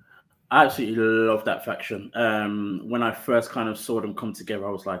absolutely love that faction. When I first kind of saw them come together,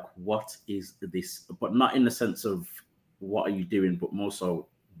 I was like, what is this? But not in the sense of what are you doing, but more so,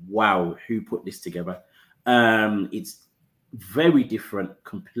 wow, who put this together? It's very different,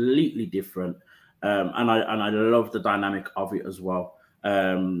 completely different. And I love the dynamic of it as well.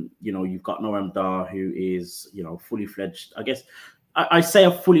 You've got Noam Dar, who is, fully fledged. I guess I say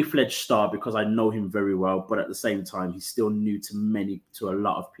a fully fledged star because I know him very well, but at the same time, he's still new to a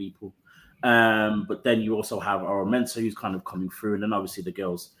lot of people. But then you also have Aura Mensah, who's kind of coming through, and then obviously the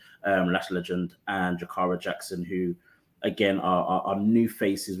girls, Lash Legend and Jakara Jackson, who again are new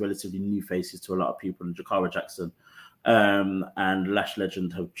faces, relatively new faces to a lot of people. And Jakara Jackson and Lash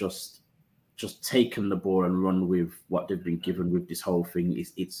Legend have just taken the ball and run with what they've been given with this whole thing.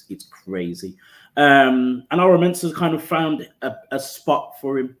 It's crazy. And Aura Mensah's kind of found a spot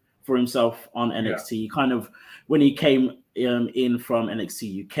for himself on NXT. Kind of when he came in from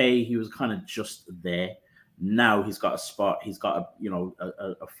NXT UK, he was kind of just there. Now he's got a spot. He's got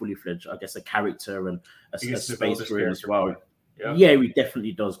a fully fledged, I guess, a character and a space for him as well. Yeah, he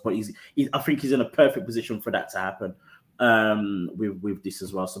definitely does. But I think he's in a perfect position for that to happen. With this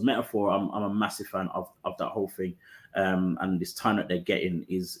as well. So Metaphor, I'm a massive fan of that whole thing. And this time that they're getting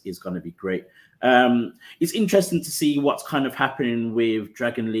is going to be great. It's interesting to see what's kind of happening with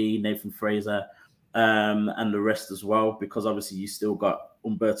Dragon Lee, Nathan Fraser, and the rest as well, because obviously you still got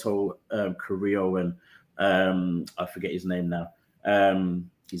Humberto Carrillo and I forget his name now.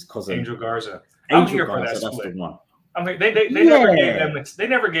 His cousin Angel Garza. Angel Garza, that's the one. I mean, they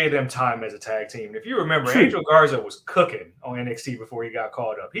never gave them time as a tag team. If you remember, Angel Garza was cooking on NXT before he got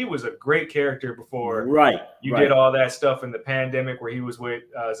called up. He was a great character before you did all that stuff in the pandemic where he was with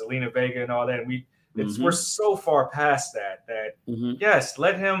Zelina Vega and all that. And we're so far past that yes,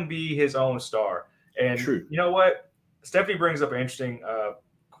 let him be his own star. And you know what? Stephanie brings up an interesting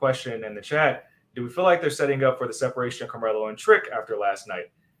question in the chat. Do we feel like they're setting up for the separation of Carmelo and Trick after last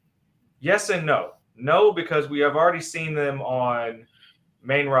night? Yes and no. No, because we have already seen them on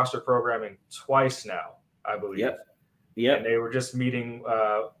main roster programming twice now, I believe. Yep. And they were just meeting,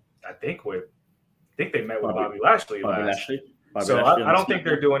 I think they met with Bobby Lashley last. So I don't think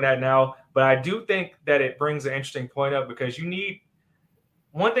they're doing that now. But I do think that it brings an interesting point up because you need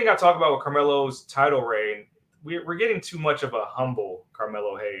 – one thing I talk about with Carmelo's title reign, we're getting too much of a humble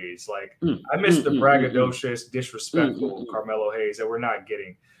Carmelo Hayes. Like, I miss the braggadocious, disrespectful Carmelo Hayes that we're not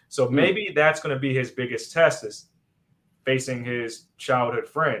getting. So maybe that's going to be his biggest test is facing his childhood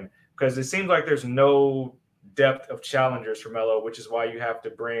friend because it seems like there's no depth of challengers for Melo, which is why you have to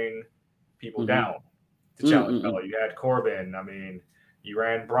bring people down to challenge Melo. You had Corbin. I mean, you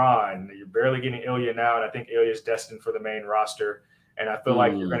ran Braun. You're barely getting Ilya now, and I think Ilya's destined for the main roster. And I feel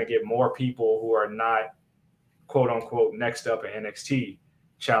like you're going to get more people who are not, quote-unquote, next up in NXT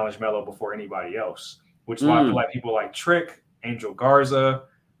challenge Melo before anybody else, which is why I feel like people like Trick, Angel Garza,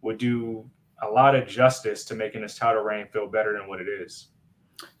 would do a lot of justice to making this title reign feel better than what it is.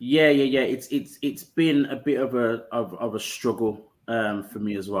 Yeah. It's been a bit of a struggle for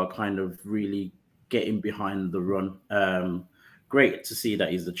me as well, kind of really getting behind the run. Great to see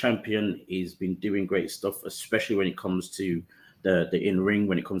that he's the champion. He's been doing great stuff, especially when it comes to the in-ring,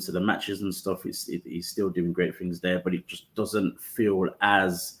 when it comes to the matches and stuff. He's still doing great things there, but it just doesn't feel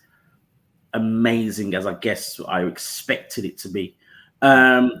as amazing as I guess I expected it to be.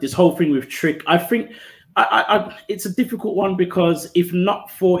 This whole thing with Trick, I think it's a difficult one because if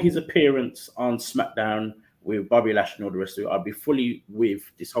not for his appearance on SmackDown with Bobby Lashley and all the rest of it, I'd be fully with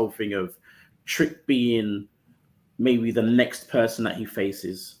this whole thing of Trick being maybe the next person that he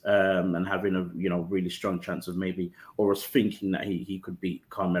faces, and having a really strong chance of maybe, or us thinking that he could beat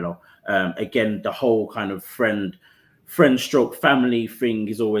Carmelo. Again, the whole kind of friend stroke family thing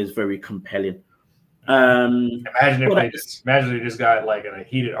is always very compelling. Imagine if this guy like in a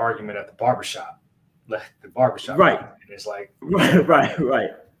heated argument at the barbershop, right? And it's like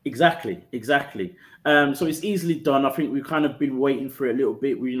right. Exactly. So it's easily done. I think we've kind of been waiting for it a little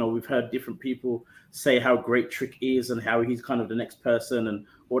bit. We've heard different people say how great Trick is and how he's kind of the next person and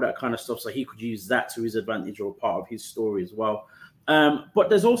all that kind of stuff. So he could use that to his advantage or part of his story as well. But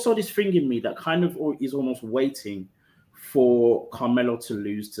there's also this thing in me that kind of is almost waiting for Carmelo to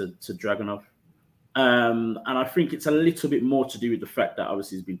lose to Dragunov. And I think it's a little bit more to do with the fact that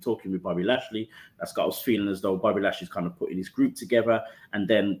obviously he's been talking with Bobby Lashley. That's got us feeling as though Bobby Lashley's kind of putting his group together, and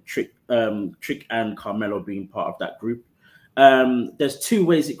then Trick and Carmelo being part of that group. There's two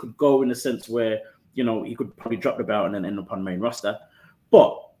ways it could go, in the sense where he could probably drop the belt and then end up on main roster.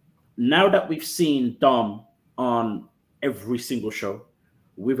 But now that we've seen Dom on every single show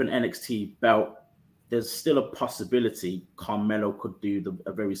with an NXT belt, there's still a possibility Carmelo could do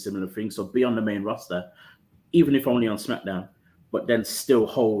a very similar thing. So be on the main roster, even if only on SmackDown, but then still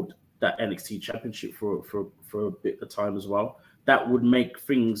hold that NXT championship for a bit of time as well. That could make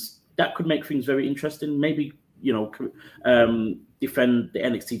things very interesting. Maybe, defend the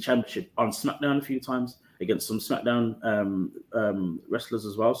NXT championship on SmackDown a few times against some SmackDown wrestlers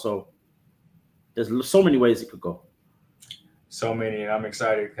as well. So there's so many ways it could go. So many, and I'm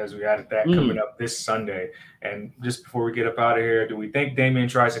excited because we had that coming up this Sunday. And just before we get up out of here, do we think Damian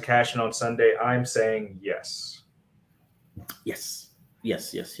tries to cash in on Sunday? I'm saying yes. Yes.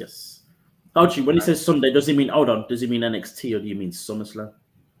 Archie, when he says Sunday, does he mean NXT or do you mean SummerSlam?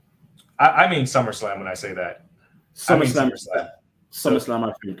 I mean SummerSlam when I say that. SummerSlam,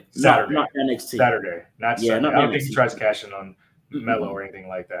 I think. Saturday. Not NXT. Saturday, not Sunday. I don't think he tries to cash in on Melo or anything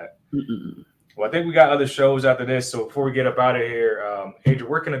like that. Well, I think we got other shows after this. So before we get up out of here,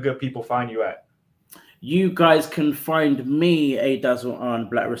 Adrian, where can the good people find you at? You guys can find me, A-Dazzle, on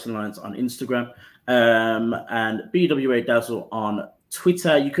Black Wrestling Alliance on Instagram, and BWA Dazzle on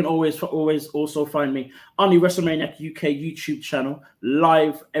Twitter. You can always also find me on the WrestleMania UK YouTube channel,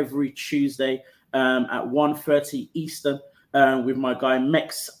 live every Tuesday at 1:30 Eastern, with my guy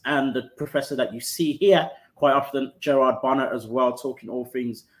Mex and the professor that you see here quite often, Gerard Bonner, as well, talking all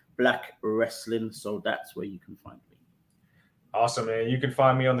things Black wrestling. So that's where you can find me. Awesome, man. You can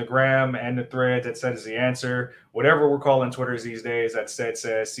find me on the gram and the threads at Said Is The Answer. Whatever we're calling Twitters these days, that Said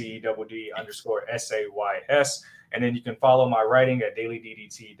Says, CEDD_SAYS. And then you can follow my writing at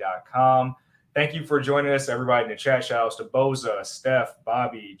dailyddt.com. Thank you for joining us, everybody in the chat. Shout outs to Boza, Steph,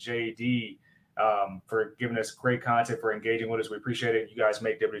 Bobby, JD, for giving us great content, for engaging with us. We appreciate it. You guys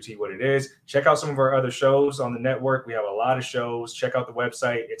make WWT what it is. Check out some of our other shows on the network. We have a lot of shows. Check out the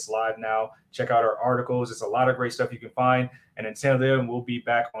website. It's live now. Check out our articles. It's a lot of great stuff you can find. And until then, we'll be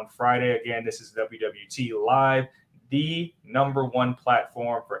back on Friday. Again, this is WWT Live, the #1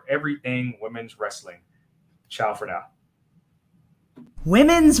 platform for everything women's wrestling. Ciao for now.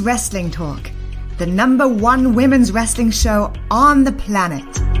 Women's Wrestling Talk, the #1 women's wrestling show on the planet.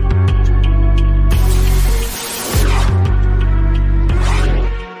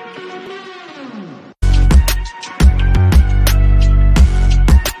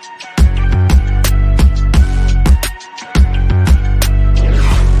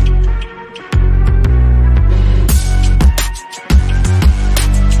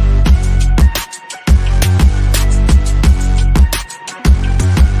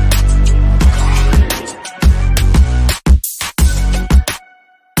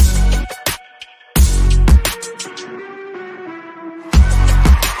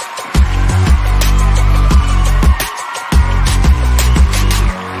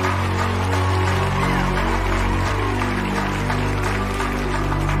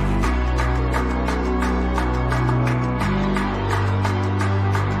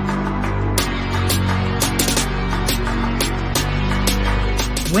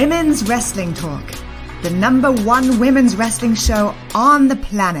 Women's Wrestling Talk, the #1 women's wrestling show on the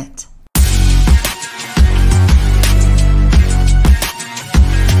planet.